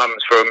pressure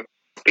comes from,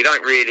 we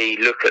don't really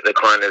look at the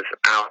kind of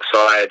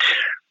outside.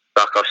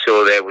 Like, I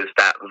saw there was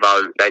that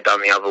vote they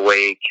done the other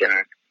week,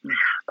 and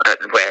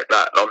where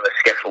like on the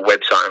Skeffel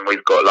website, and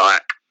we've got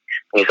like,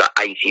 it's like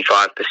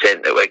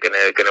 85% that we're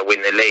gonna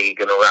win the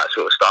league and all that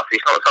sort of stuff.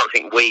 It's not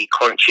something we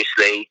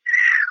consciously.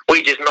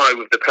 We just know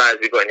with the players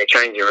we've got in the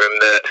changing room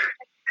that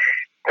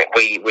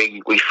we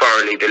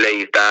thoroughly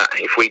believe that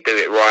if we do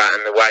it right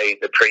and the way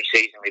the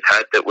pre-season we've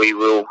had, that we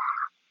will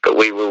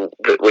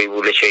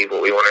achieve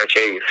what we want to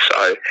achieve.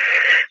 So,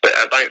 but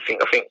I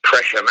think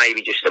pressure,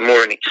 maybe just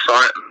more an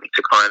excitement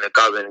to kind of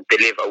go and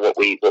deliver what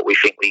we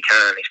think we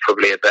can, is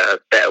probably a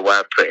better way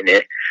of putting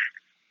it.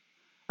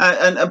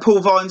 And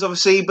Paul Vines,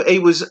 obviously, but he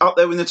was up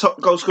there in the top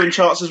goal scoring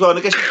charts as well. And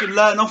I guess you can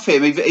learn off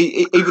him,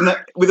 even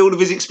with all of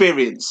his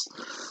experience.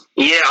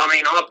 Yeah, I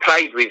mean, I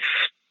played with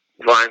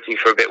Vinesy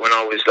for a bit when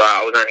I was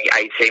only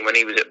 18 when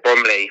he was at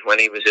Bromley, when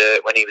he was a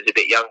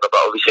bit younger.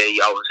 But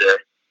obviously, I was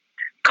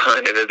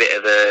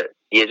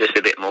you're just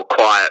a bit more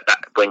quiet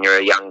back when you're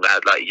a young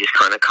lad. Like, you just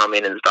kind of come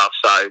in and stuff.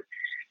 So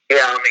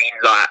yeah, I mean,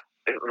 like,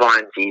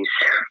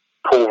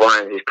 Paul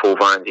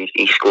Vines.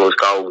 He scores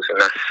goals,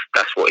 and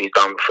that's what he's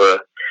done for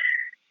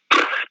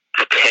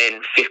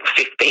 10,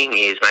 15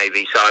 years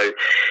maybe. So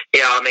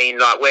yeah, I mean,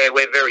 like,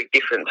 we're very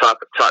different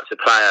types of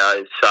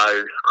players.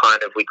 So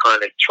we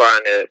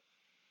trying to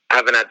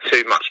haven't had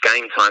too much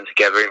game time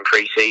together in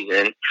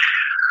pre-season.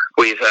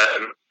 We've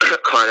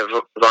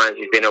Vines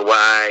has been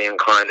away and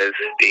kind of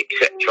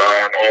etc.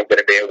 I'm going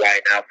to be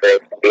away now for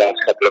the last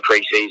couple of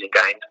pre-season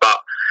games, but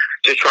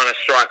just trying to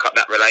strike up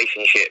that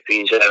relationship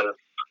is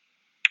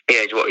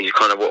what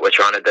we're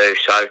trying to do.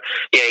 So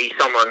yeah, he's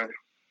someone,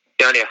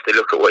 you only have to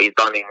look at what he's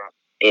done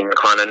in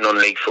kind of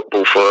non-league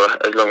football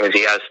for as long as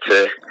he has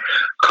to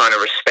kind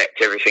of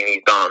respect everything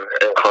he's done,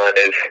 and kind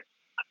of,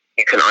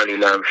 you can only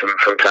learn from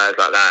players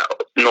like that,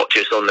 not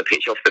just on the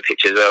pitch, off the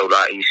pitch as well.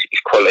 Like, he's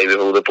quality with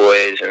all the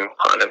boys, and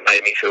kind of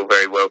made me feel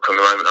very welcome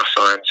the moment I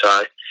signed.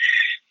 So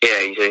yeah,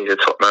 he's a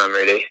top man,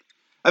 really.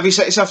 Have you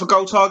set yourself a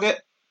goal target?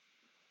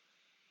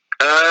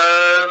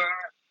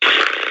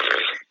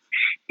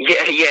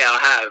 Yeah,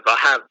 I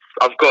have.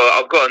 I've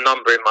got a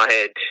number in my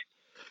head.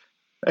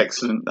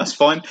 Excellent, that's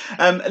fine.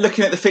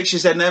 Looking at the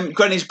fixtures then,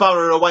 Greenwich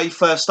Borough away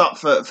first up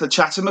for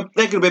Chatham.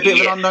 They're going to be a bit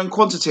of an unknown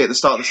quantity at the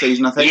start of the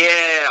season, I think.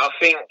 Yeah, I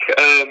think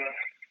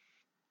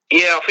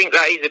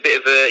that is a bit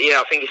of a.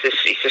 I think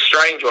it's a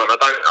strange one. I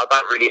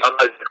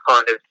know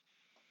kind of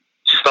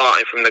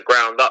starting from the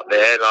ground up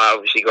there. Like,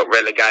 obviously got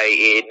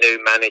relegated, new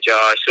manager.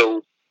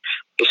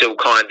 It's all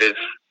kind of.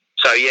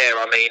 So yeah,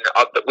 I mean,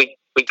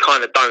 we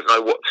kind of don't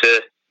know what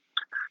to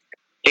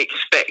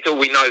expect. All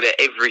we know that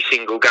every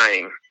single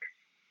game.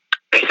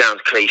 It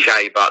sounds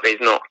cliche, but there's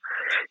not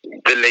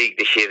the league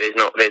this year. There's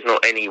not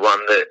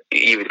anyone that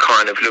you would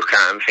kind of look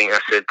at and think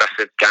that's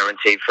a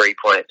guaranteed 3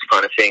 points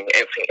kind of thing.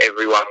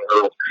 Everyone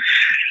will,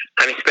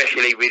 and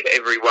especially with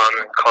everyone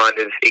kind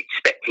of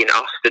expecting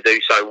us to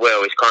do so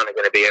well, it's kind of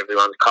going to be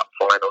everyone's cup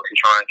final to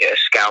try and get a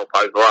scalp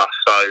over us.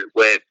 So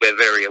we're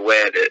very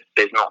aware that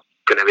there's not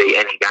going to be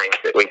any games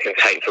that we can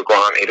take for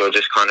granted or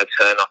just kind of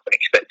turn up and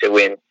expect to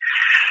win.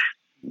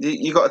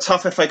 You got a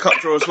tough FA Cup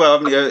draw as well,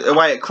 haven't you?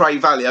 Away at Cray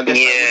Valley, I guess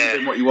that wouldn't have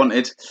been what you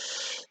wanted.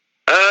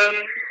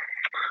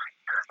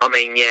 I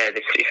mean, yeah,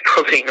 it's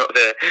probably not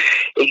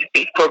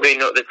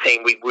the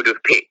team we would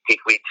have picked if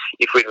we'd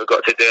have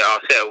got to do it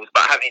ourselves.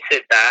 But having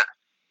said that,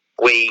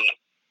 we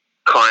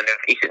kind of,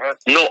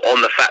 it's not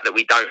on the fact that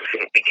we don't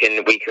think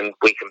we can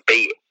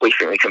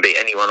beat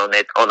anyone on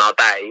our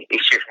day.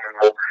 It's just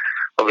more.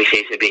 Obviously,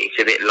 it's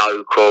a bit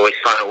local. It's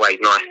kind of always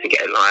nice to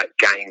get like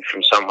games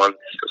from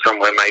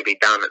somewhere maybe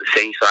down at the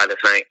seaside, I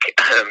think,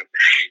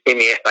 in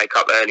the FA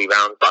Cup early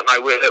round. But no,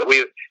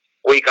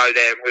 we go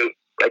there. We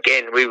like,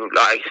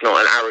 it's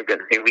not an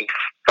arrogant thing. We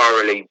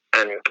thoroughly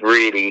and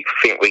really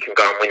think we can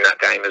go and win that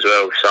game as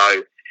well.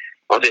 So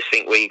I just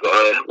think we got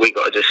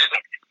to just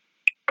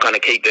kind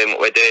of keep doing what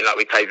we're doing. Like,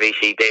 we played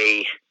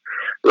VCD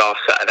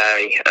last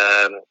Saturday,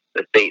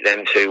 beat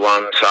them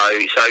 2-1.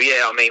 So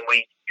yeah, I mean,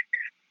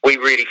 we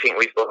really think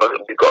we've got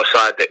a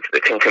side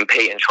that can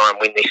compete and try and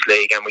win this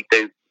league, and we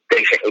do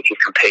think we can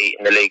compete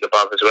in the league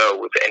above as well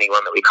with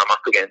anyone that we come up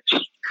against.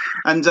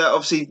 And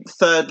obviously,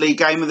 third league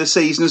game of the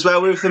season as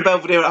well, with the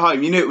Belvedere at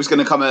home. You knew it was going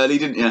to come early,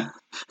 didn't you?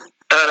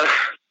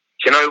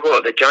 Do you know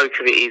what? The joke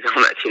of it is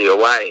I'm actually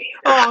away.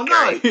 Oh,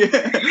 no!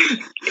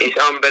 It's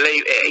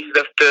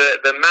unbelievable.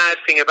 The mad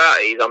thing about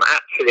it is I'm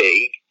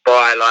actually,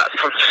 by like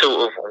some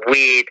sort of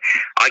weird,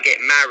 I get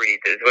married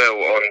as well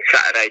on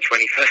Saturday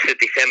 21st of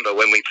December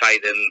when we play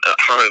them at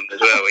home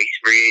as well. It's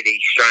really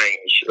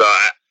strange.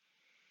 Like,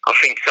 I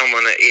think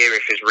someone at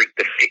Erith has rigged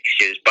the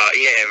fixtures, but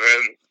yeah,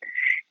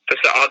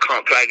 so I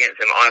can't play against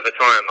them either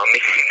time. I'm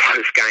missing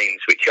both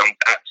games, which I'm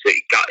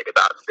absolutely gutted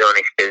about, to be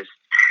honest, because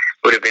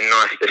it would have been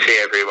nice to see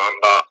everyone.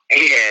 But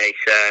yeah,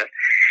 it's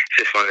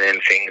just one of them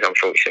things,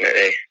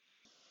 unfortunately.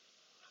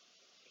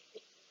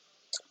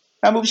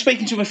 And we'll be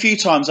speaking to him a few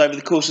times over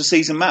the course of the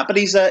season, Matt, but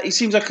he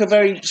seems like a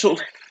very sort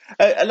of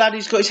a lad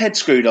who's got his head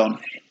screwed on.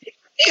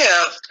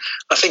 Yeah,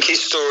 I think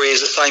his story is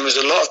the same as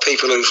a lot of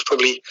people who've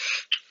probably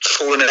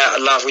fallen out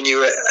of love when you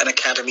were at an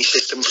academy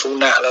system,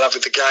 fallen out of love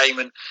with the game,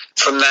 and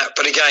from that.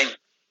 But again,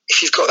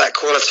 if you've got that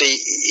quality,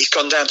 he's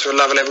gone down to a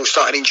lower level,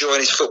 started enjoying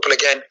his football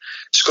again,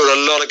 scored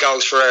a lot of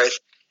goals for Erith.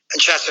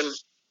 And Chatham,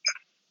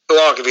 who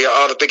arguably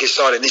are the biggest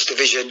side in this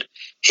division,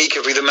 he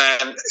could be the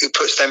man who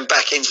puts them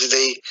back into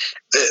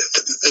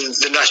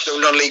the national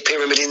non-league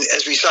pyramid,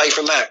 as we say,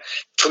 from that.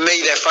 For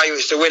me, they're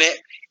favourites to win it.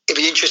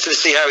 It'd be interesting to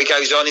see how he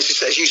goes on.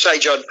 As you say,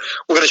 John,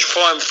 we're going to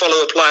try and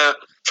follow a player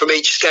from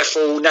each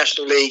SCEFL,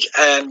 National League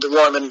and the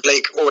Ryman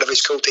League, or whatever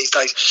it's called these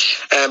days,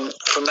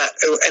 from that.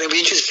 And it'll be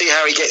interesting to see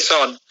how he gets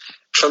on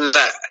from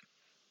that.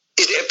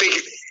 Is it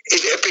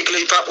a big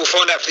leap up? We'll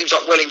find out. Teams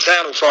like Welling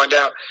Town will find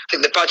out. I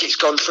think the budget's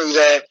gone through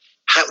there.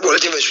 What the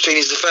difference between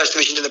is the first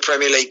division and the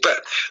Premier League.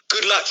 But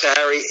good luck to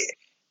Harry.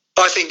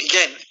 I think,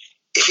 again,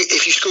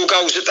 if you score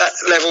goals at that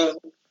level,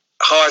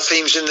 higher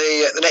teams in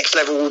the next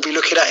level will be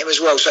looking at him as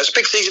well. So it's a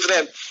big season for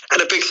them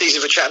and a big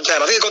season for Chatham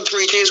Town. I think they've gone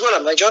 3G as well,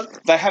 haven't they, John?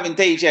 They have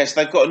indeed, yes.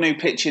 They've got a new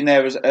pitch in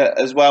there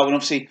as well. And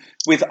obviously,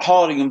 with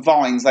Harding and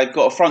Vines, they've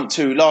got a front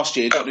two last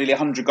year, got nearly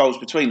 100 goals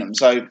between them.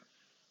 So,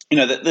 you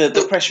know,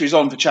 the pressure is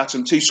on for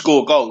Chatham to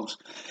score goals.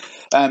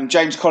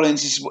 James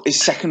Collins is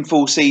second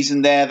full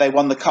season there. They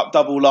won the Cup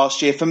double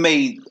last year. For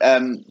me,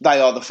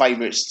 they are the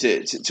favourites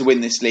to win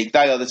this league.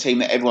 They are the team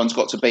that everyone's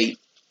got to beat,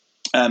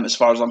 as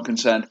far as I'm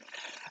concerned.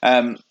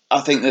 I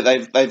think that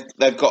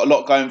they've got a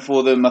lot going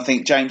for them. I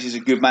think James is a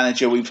good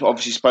manager. We've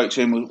obviously spoke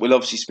to him. We'll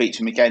obviously speak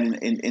to him again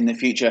in the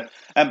future.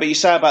 But you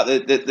say about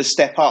the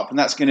step up, and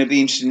that's going to be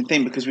an interesting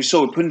thing because we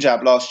saw with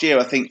Punjab last year.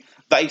 I think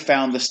they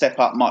found the step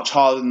up much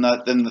harder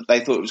than they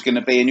thought it was going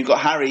to be. And you've got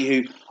Harry,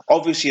 who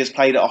obviously has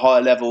played at a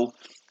higher level.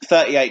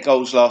 38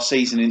 goals last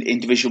season in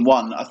Division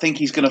 1. I think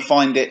he's going to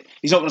find it.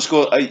 He's not going to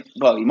score.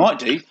 Well, he might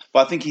do,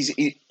 but I think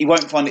he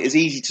won't find it as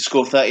easy to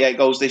score 38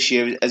 goals this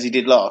year as he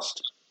did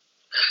last.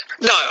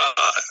 No,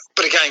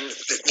 but again,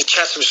 the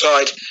Chatham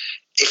side,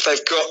 if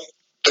they've got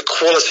the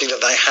quality that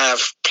they have,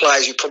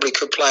 players who probably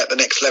could play at the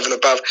next level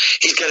above,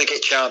 he's going to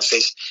get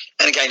chances.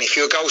 And again, if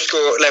you're a goal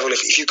scorer level,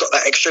 if you've got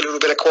that extra little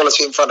bit of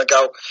quality in front of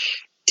goal,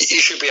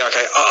 you should be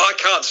okay. I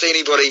can't see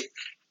anybody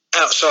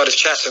outside of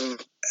Chatham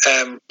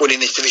winning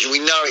this division. We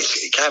know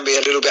it can be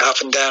a little bit up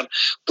and down.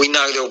 We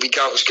know there will be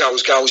goals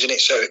in it,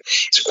 so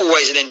it's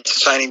always an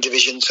entertaining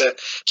division to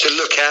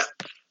look at.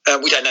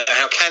 We don't know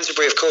how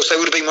Canterbury, of course, they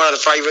would have been one of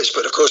the favourites,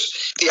 but of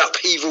course the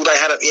upheaval they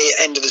had at the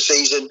end of the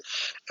season,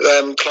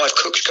 Clive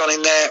Cook's gone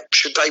in there.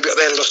 Should they be up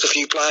there? They lost a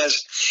few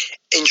players.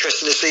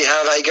 Interesting to see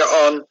how they got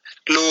on.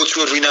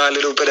 Lordswood, we know a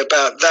little bit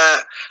about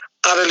that.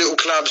 Other little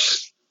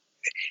clubs.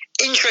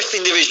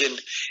 Interesting division.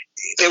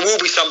 There will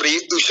be somebody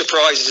who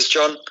surprises us,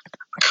 John.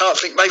 I can't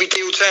think. Maybe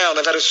Deal Town.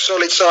 They've had a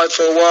solid side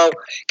for a while.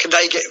 Can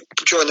they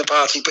join the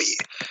party? But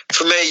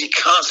for me, you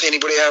can't see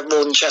anybody have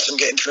more than Chatham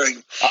getting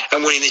through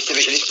and winning this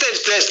division.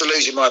 It's theirs to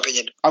lose, in my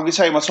opinion. I'm going to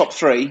tell you my top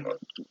three,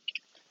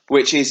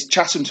 which is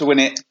Chatham to win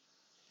it,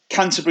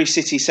 Canterbury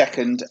City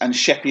second, and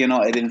Sheppey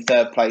United in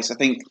third place. I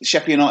think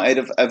Sheppey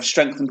United have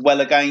strengthened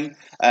well again.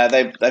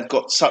 They've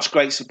got such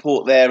great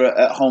support there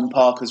at Home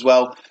Park as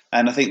well.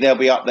 And I think they'll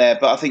be up there.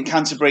 But I think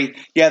Canterbury,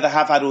 yeah, they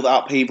have had all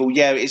that upheaval.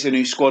 Yeah, it is a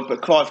new squad.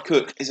 But Clive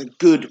Cook is a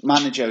good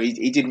manager.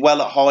 He did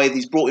well at Hythe.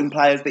 He's brought in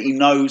players that he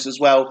knows as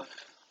well.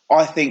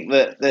 I think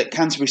that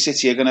Canterbury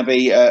City are going to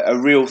be a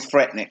real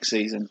threat next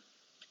season.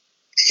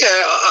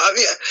 Yeah,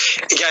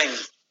 again,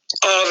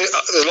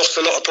 they lost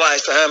a lot of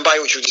players to Herne Bay,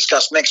 which we'll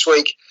discuss next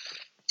week.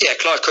 Yeah,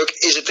 Clive Cook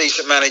is a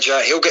decent manager.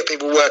 He'll get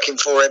people working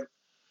for him.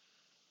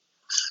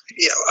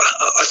 Yeah,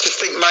 I just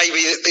think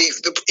maybe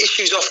the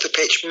issues off the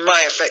pitch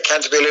may affect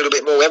Canterbury a little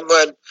bit more. We haven't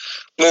heard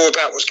more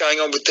about what's going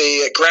on with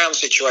the ground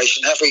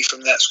situation, have we,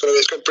 from that squad?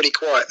 It's gone pretty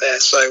quiet there.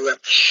 So,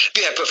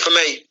 yeah, but for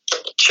me,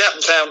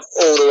 Chatham Town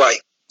all the way.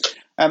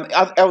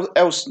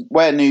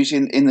 Elsewhere news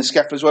in the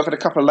SCEFL as well. We've had a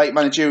couple of late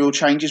managerial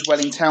changes.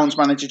 Welling Town's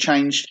manager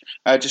changed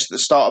just at the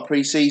start of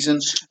pre-season.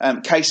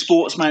 K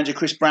Sports manager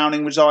Chris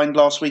Browning resigned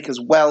last week as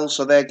well,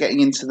 so they're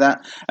getting into that.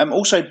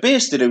 Also,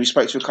 Bearsted, who we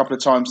spoke to a couple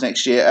of times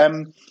next year,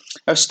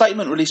 a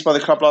statement released by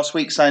the club last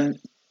week saying,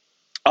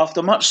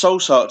 after much soul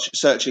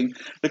searching,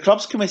 the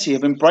club's committee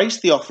have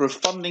embraced the offer of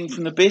funding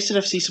from the Bearsted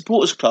FC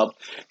Supporters Club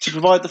to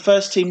provide the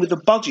first team with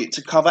a budget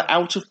to cover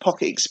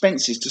out-of-pocket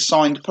expenses to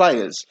signed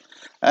players.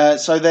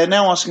 So they're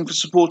now asking for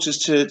supporters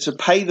to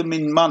pay them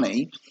in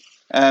money.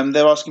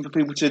 They're asking for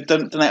people to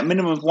donate a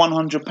minimum of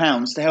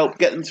 £100 to help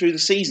get them through the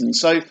season.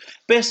 So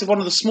Bearsted, one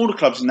of the smaller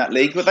clubs in that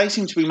league, but they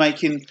seem to be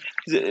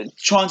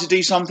trying to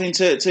do something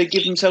to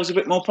give themselves a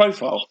bit more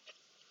profile.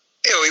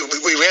 Yeah,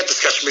 we had a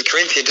discussion with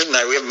Corinthian, didn't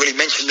they? We haven't really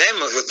mentioned them.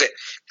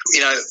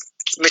 You know,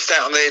 missed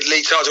out on the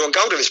league title on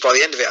Goldovitz by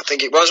the end of it, I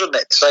think it was, wasn't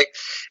it? So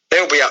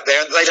they'll be up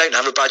there. They don't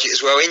have a budget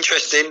as well.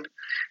 Interesting.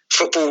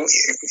 Football,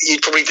 you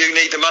probably do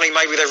need the money.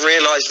 Maybe they've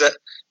realised that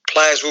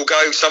players will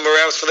go somewhere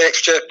else for the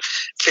extra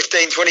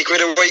 15, 20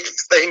 quid a week.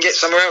 They can get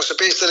somewhere else. The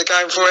Bears that are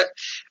going for it.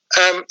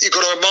 You've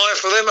got to admire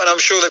for them, and I'm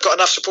sure they've got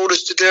enough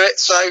supporters to do it.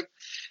 So,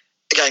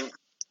 again,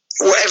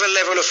 whatever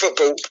level of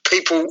football,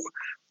 people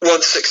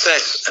want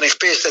success. And if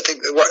Bears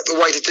think the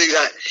way to do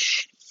that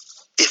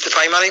is to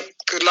pay money,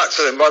 good luck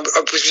to them.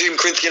 I presume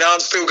Corinthian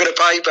aren't still going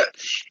to pay, but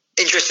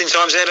interesting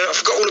times there. I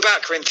forgot all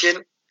about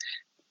Corinthian.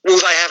 Will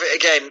they have it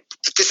again?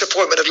 The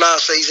disappointment of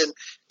last season,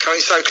 coming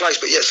so close,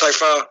 but yet so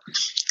far.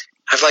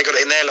 Have they got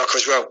it in their locker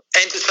as well?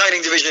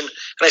 Entertaining division, and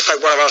let's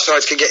hope one of our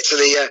sides can get to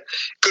the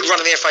good run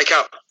in the FA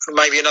Cup, and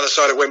maybe another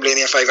side at Wembley in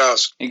the FA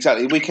Vase.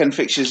 Exactly. Weekend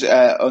fixtures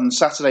on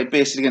Saturday: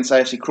 Bearsted against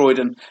AFC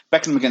Croydon,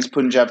 Beckenham against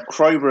Punjab,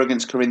 Crowborough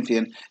against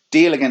Corinthian,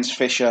 Deal against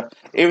Fisher,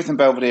 Erith and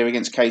Belvedere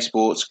against K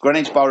Sports,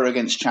 Greenwich Borough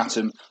against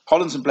Chatham,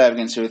 Hollands and Blair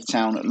against Erith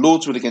Town,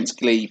 Lordswood against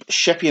Glebe,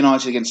 Sheppey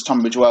United against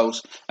Tunbridge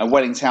Wells, and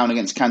Welling Town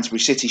against Canterbury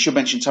City. Should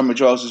mention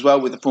Tunbridge Wells as well,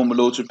 with the former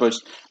Lordswood boss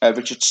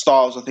Richard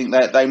Stiles. I think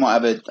they might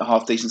have a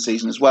half decent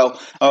season as well.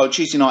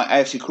 Tuesday night,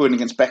 AFC Croydon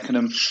against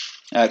Beckenham,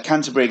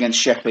 Canterbury against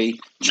Sheppey,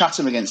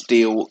 Chatham against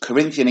Deal,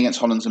 Corinthian against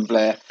Hollands and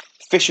Blair,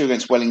 Fisher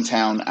against Welling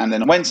Town, and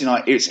then Wednesday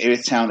night it's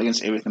Erith Town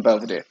against Erith and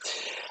Belvedere.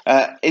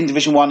 In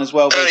Division 1 as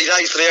well. Early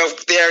days for the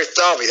Erith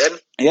derby then.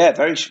 Yeah,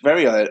 very,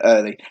 very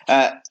early.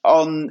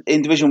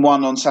 In Division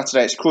 1 on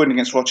Saturday, it's Croydon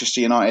against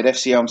Rochester United,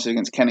 FC Elmsted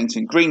against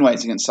Kennington,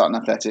 Greenways against Sutton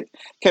Athletic,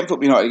 Kent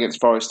Football United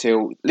against Forest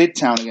Hill, Lydd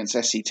Town against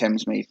SC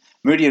Thamesmead,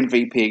 Meridian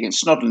VP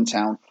against Snodland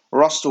Town,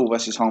 Rustall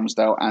versus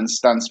Holmesdale, and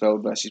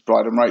Stansfeld versus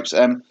Bridon Ropes.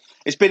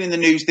 It's been in the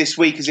news this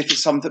week as if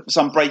it's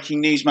some breaking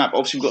news map.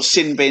 Obviously, we've got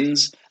sin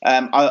bins.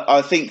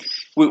 I think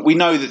we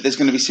know that there's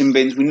going to be sin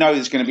bins. We know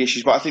there's going to be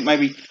issues, but I think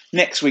maybe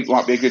next week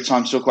might be a good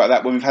time to talk about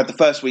that when we've had the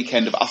first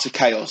weekend of utter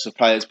chaos of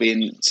players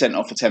being sent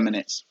off for 10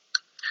 minutes.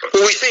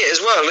 Well, we see it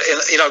as well.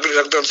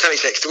 On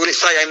teletext, will it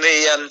say in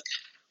the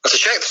to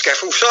check the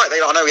Scaffold site?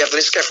 I know we have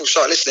the Scaffold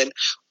site listening.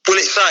 Will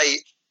it say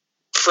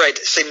Fred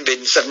sin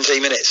bin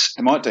 17 minutes?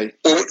 It might do.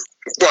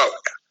 Well,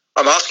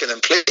 I'm asking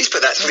them, please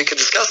put that so we can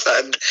discuss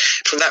that. And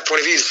from that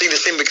point of view, to see the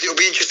sin bin, because it'll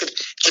be interesting.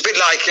 It's a bit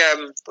like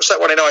what's that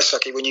one in ice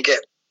hockey when you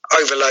get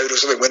overload or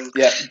something when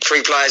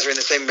 3 players are in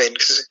the sin bin.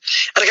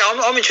 And again,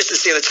 I'm interested to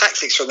see the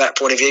tactics from that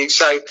point of view.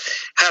 So,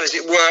 how does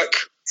it work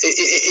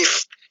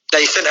if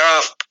they centre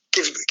half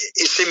gives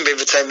his sin bin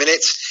for 10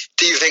 minutes?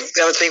 Do you think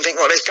the other team think,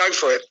 well, let's go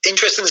for it?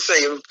 Interesting to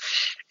see. It'll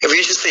be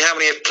interesting to see how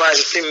many players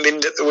are sin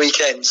binned at the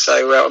weekend. So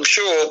I'm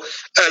sure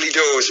early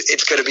doors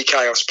it's going to be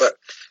chaos, but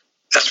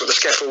that's what the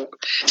Scaffold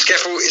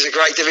is a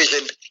great division,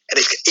 and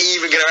it's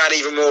even going to add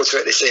even more to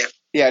it this year.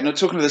 Yeah, and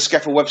talking to the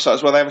Scaffold website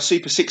as well, they have a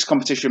Super 6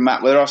 competition,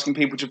 Matt, where they're asking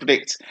people to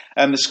predict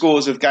the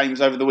scores of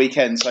games over the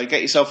weekend. So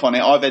get yourself on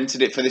it. I've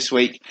entered it for this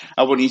week.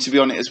 I want you to be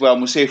on it as well,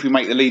 and we'll see if we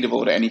make the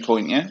leaderboard at any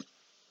point, yeah?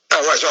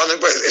 Oh, right. So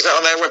is that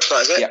on their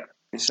website, is it? Yeah.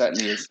 It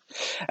certainly is.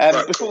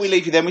 Before we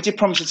leave you then, we did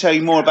promise to tell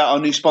you more about our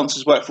new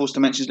sponsors, Workforce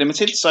Dimensions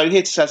Limited. So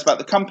here to tell us about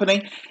the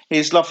company,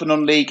 his love for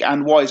non-league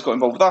and why he's got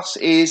involved with us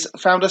is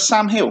founder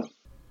Sam Hill.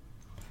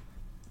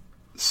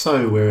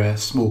 So we're a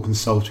small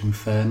consulting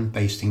firm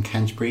based in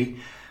Canterbury,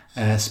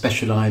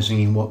 specialising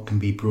in what can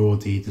be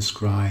broadly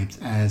described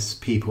as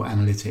people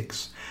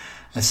analytics.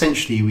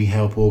 Essentially, we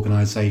help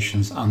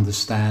organisations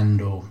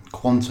understand or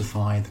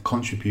quantify the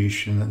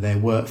contribution that their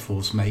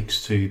workforce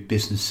makes to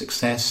business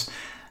success,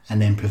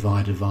 and then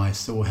provide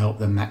advice that will help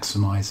them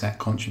maximise that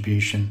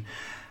contribution.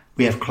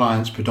 We have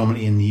clients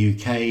predominantly in the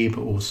UK,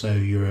 but also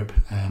Europe,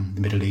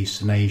 the Middle East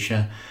and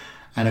Asia,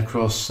 and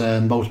across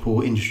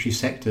multiple industry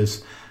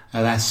sectors.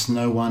 That's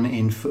no one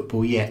in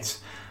football yet.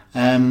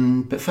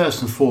 But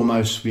first and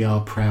foremost, we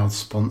are proud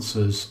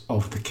sponsors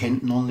of the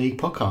Kent Non-League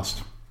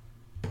podcast.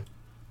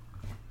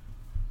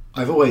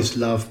 I've always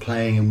loved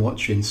playing and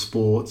watching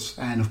sports,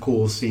 and of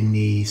course in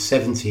the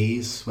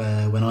 70s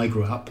when I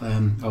grew up,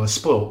 I was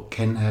spoilt.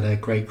 Kent had a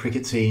great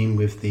cricket team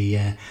with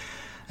the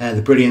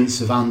brilliance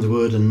of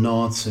Underwood and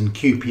Nott, and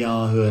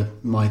QPR, who are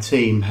my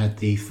team, had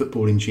the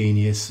footballing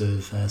genius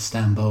of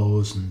Stan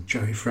Bowles and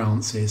Joey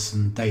Francis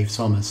and Dave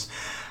Thomas.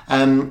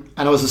 And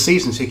I was a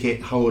season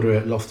ticket holder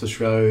at Loftus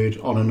Road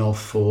on and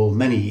off for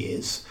many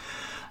years.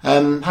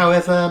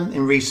 However,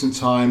 in recent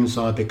times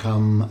I've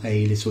become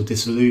a little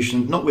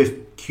disillusioned, not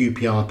with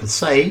QPR per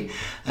se,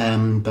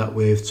 but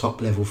with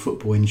top level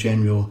football in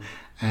general,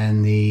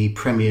 and the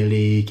Premier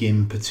League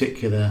in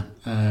particular.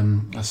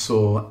 I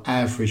saw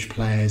average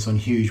players on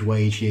huge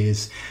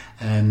wages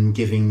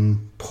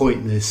giving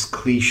pointless,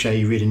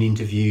 cliche-ridden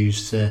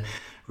interviews to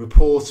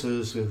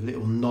reporters with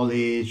little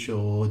knowledge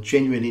or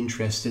genuine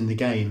interest in the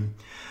game.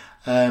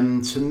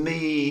 To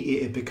me,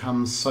 it had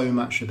become so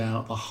much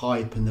about the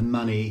hype and the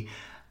money,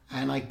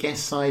 and I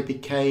guess I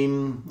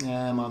became,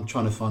 I'm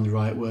trying to find the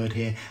right word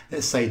here,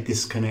 let's say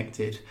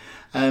disconnected.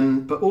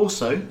 But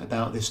also,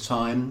 about this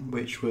time,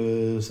 which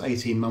was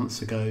 18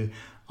 months ago,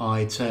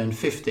 I turned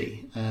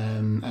 50,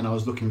 and I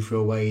was looking for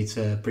a way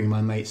to bring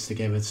my mates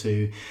together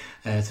to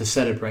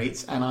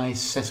celebrate, and I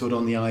settled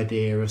on the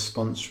idea of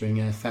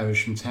sponsoring a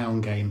Faversham Town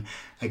game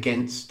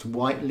against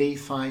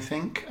Whiteleaf, I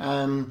think.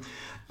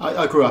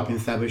 I grew up in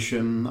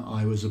Faversham.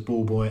 I was a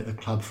ball boy at the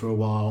club for a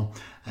while.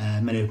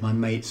 Many of my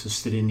mates are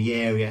still in the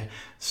area,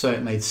 so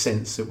it made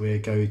sense that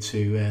we'd go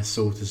to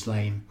Salters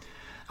Lane.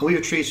 And we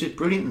were treated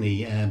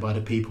brilliantly by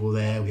the people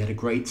there. We had a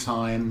great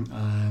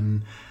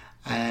time.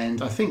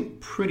 And I think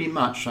pretty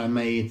much I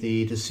made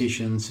the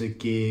decision to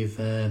give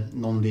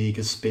non-league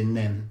a spin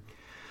then.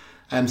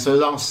 So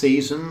last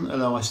season,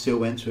 although I still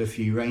went to a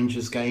few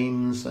Rangers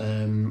games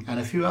and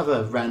a few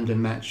other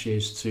random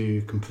matches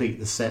to complete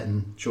the set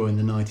and join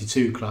the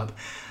 92 club,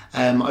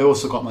 I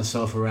also got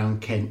myself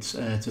around Kent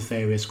to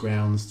various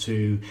grounds,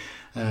 to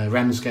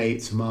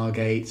Ramsgate, to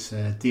Margate,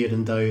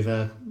 Dearden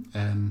Dover,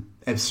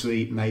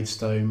 Ebbsfleet,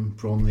 Maidstone,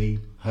 Bromley,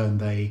 Herne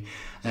Bay,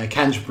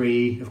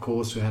 Canterbury, of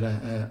course, who had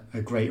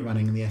a great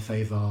running in the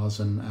FA Vars,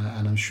 and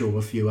I'm sure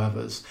a few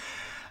others.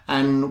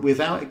 And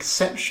without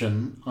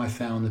exception, I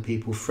found the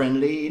people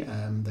friendly,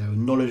 they were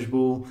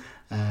knowledgeable,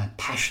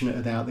 passionate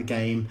about the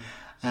game,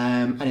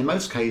 and in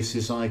most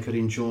cases I could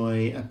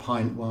enjoy a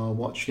pint while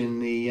watching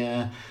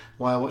the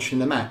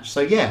match.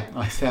 So yeah,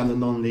 I found the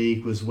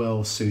non-league was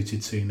well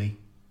suited to me.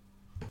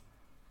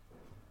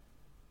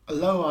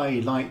 Although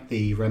I like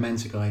the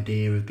romantic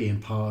idea of being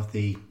part of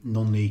the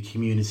non-league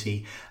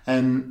community,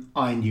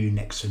 I knew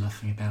next to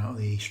nothing about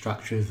the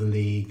structure of the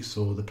leagues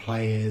or the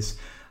players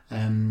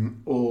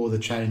or the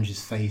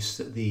challenges faced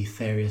at the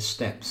various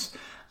steps.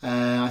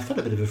 I felt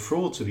a bit of a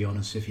fraud, to be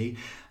honest with you.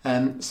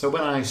 So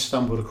when I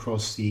stumbled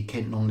across the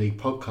Kent Non-League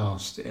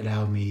podcast, it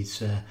allowed me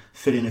to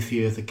fill in a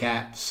few of the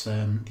gaps.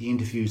 The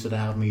interviews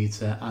allowed me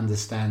to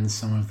understand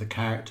some of the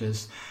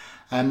characters.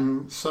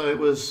 So it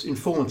was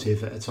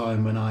informative at a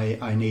time when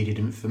I needed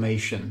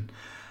information.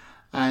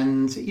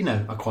 And, you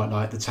know, I quite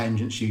like the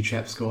tangents you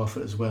chaps go off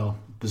at as well.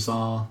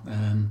 Bizarre,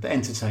 but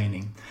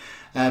entertaining.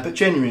 But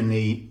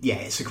genuinely, yeah,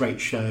 it's a great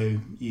show.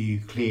 You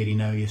clearly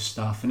know your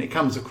stuff, and it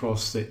comes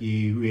across that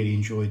you really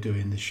enjoy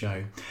doing the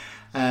show.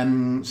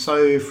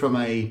 So from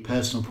a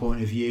personal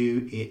point of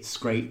view, it's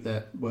great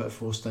that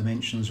Workforce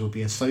Dimensions will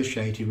be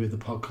associated with the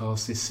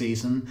podcast this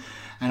season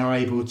and are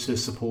able to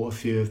support a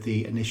few of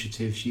the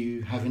initiatives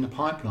you have in the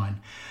pipeline.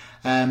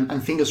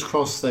 And fingers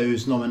crossed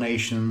those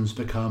nominations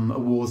become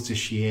awards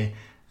this year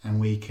and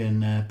we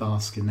can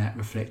bask in that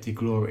reflected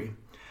glory.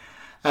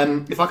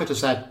 If I could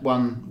just add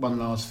one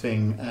last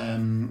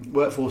thing,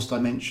 Workforce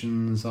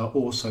Dimensions are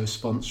also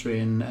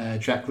sponsoring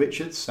Jack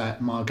Richards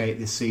at Margate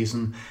this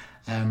season.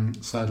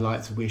 So I'd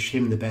like to wish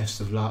him the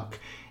best of luck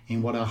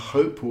in what I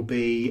hope will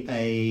be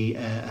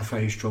a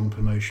very strong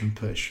promotion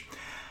push.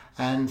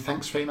 And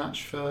thanks very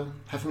much for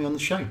having me on the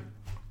show.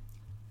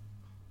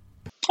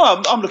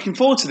 Well, I'm looking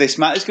forward to this,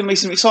 Matt. There's going to be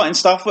some exciting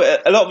stuff. A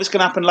lot of it's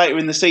going to happen later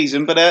in the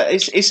season, but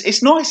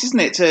it's nice, isn't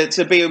it,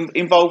 to be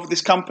involved with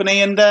this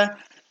company, and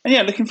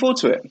yeah, looking forward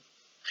to it.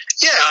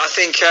 Yeah, I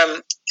think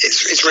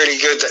it's really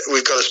good that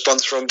we've got a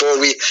sponsor on board.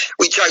 We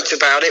joked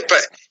about it,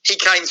 but he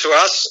came to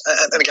us,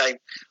 and again,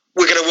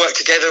 we're going to work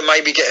together and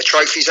maybe get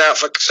trophies out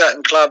for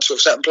certain clubs or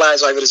certain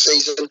players over the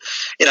season.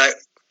 You know,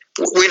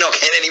 we're not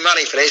getting any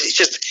money for this. It's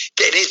just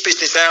getting his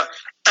business out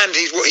and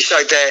what he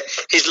showed there,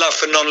 his love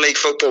for non-league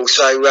football.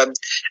 So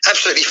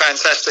absolutely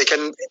fantastic.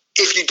 And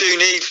if you do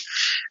need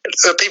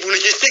people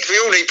logistics, we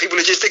all need people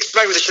logistics.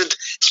 Maybe they should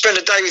spend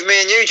a day with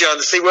me and you, John,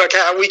 to work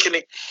out how we can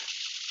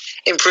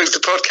improve the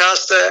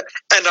podcast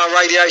and our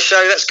radio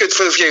show. That's good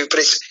for the view, but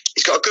he's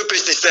got a good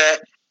business there.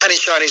 And he's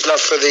showing his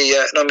love for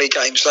the non-league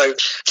game. So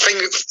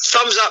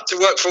thumbs up to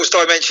Workforce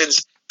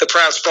Dimensions, the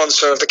proud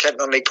sponsor of the Kent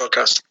Non-League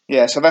podcast.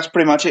 Yeah, so that's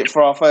pretty much it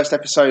for our first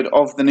episode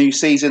of the new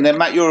season. Then,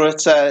 Matt, you're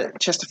at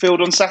Chesterfield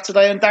on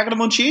Saturday and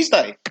Dagenham on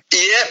Tuesday.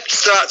 Yeah,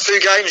 start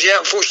 2 games. Yeah,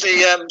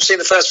 unfortunately, seen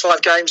the first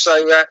 5 games.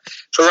 So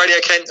for Radio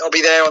Kent, I'll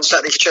be there on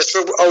Saturday for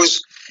Chesterfield.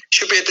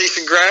 Should be a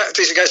decent game.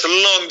 It's a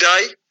long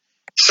day.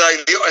 So,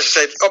 as I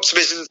said,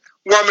 optimism.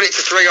 1 minute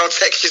to 3, I'll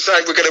text you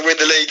saying we're going to win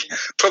the league,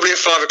 probably at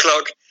 5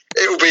 o'clock.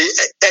 It will be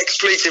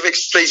expletive.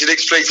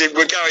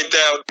 We're going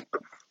down.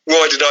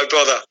 Why did I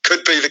bother?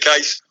 Could be the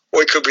case,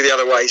 or it could be the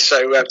other way. So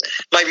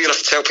maybe you'll have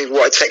to tell people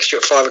why I text you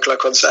at 5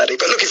 o'clock on Saturday.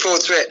 But looking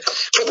forward to it.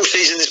 Football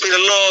season has been a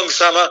long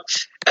summer,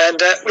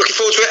 and looking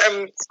forward to it.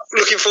 And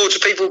looking forward to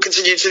people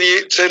continuing to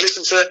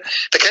listen to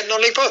the Kent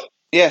Non-League pod.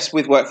 Yes,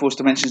 with Workforce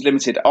Dimensions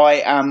Limited.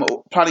 I am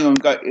planning on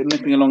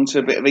nipping along to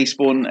a bit of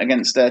Eastbourne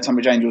against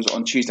Tunbridge Angels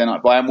on Tuesday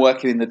night, but I am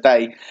working in the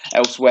day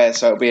elsewhere,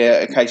 so it'll be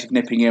a case of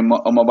nipping in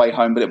on my way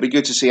home. But it'll be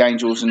good to see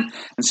Angels and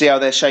see how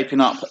they're shaping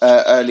up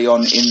early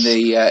on in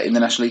the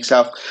National League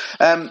South.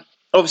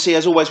 Obviously,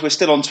 as always, we're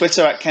still on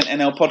Twitter at Kent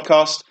NL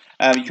Podcast.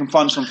 You can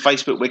find us on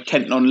Facebook with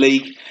Kent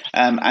Non-League,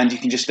 and you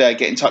can just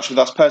get in touch with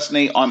us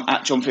personally. I'm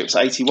at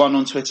JohnPhipps81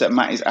 on Twitter, and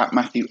Matt is at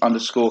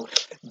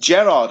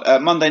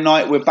Matthew_Gerard. Monday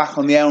night, we're back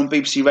on the air on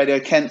BBC Radio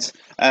Kent.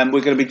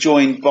 We're going to be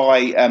joined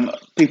by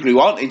people who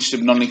aren't interested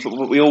in non-league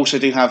football, but we also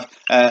do have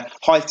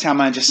Hythe Town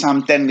manager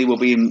Sam Denley will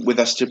be in with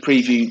us to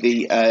preview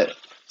the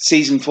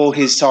season for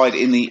his side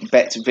in the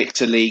Bet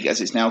Victor League,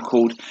 as it's now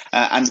called.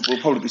 And we'll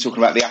probably be talking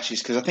about the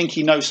Ashes because I think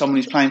he knows someone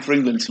who's playing for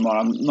England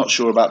tomorrow. I'm not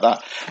sure about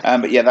that.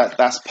 But yeah,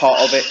 that's part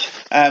of it.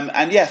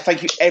 And yeah,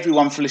 thank you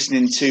everyone for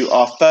listening to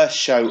our first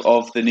show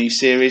of the new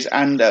series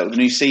and the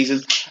new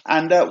season.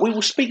 And we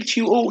will speak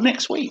to you all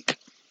next week.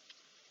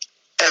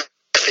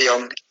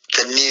 Effiong,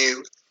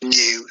 the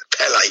new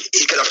Pele.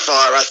 He's going to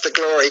fire us to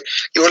glory.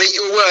 You'll eat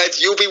your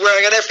words. You'll be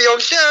wearing an Effiong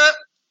shirt.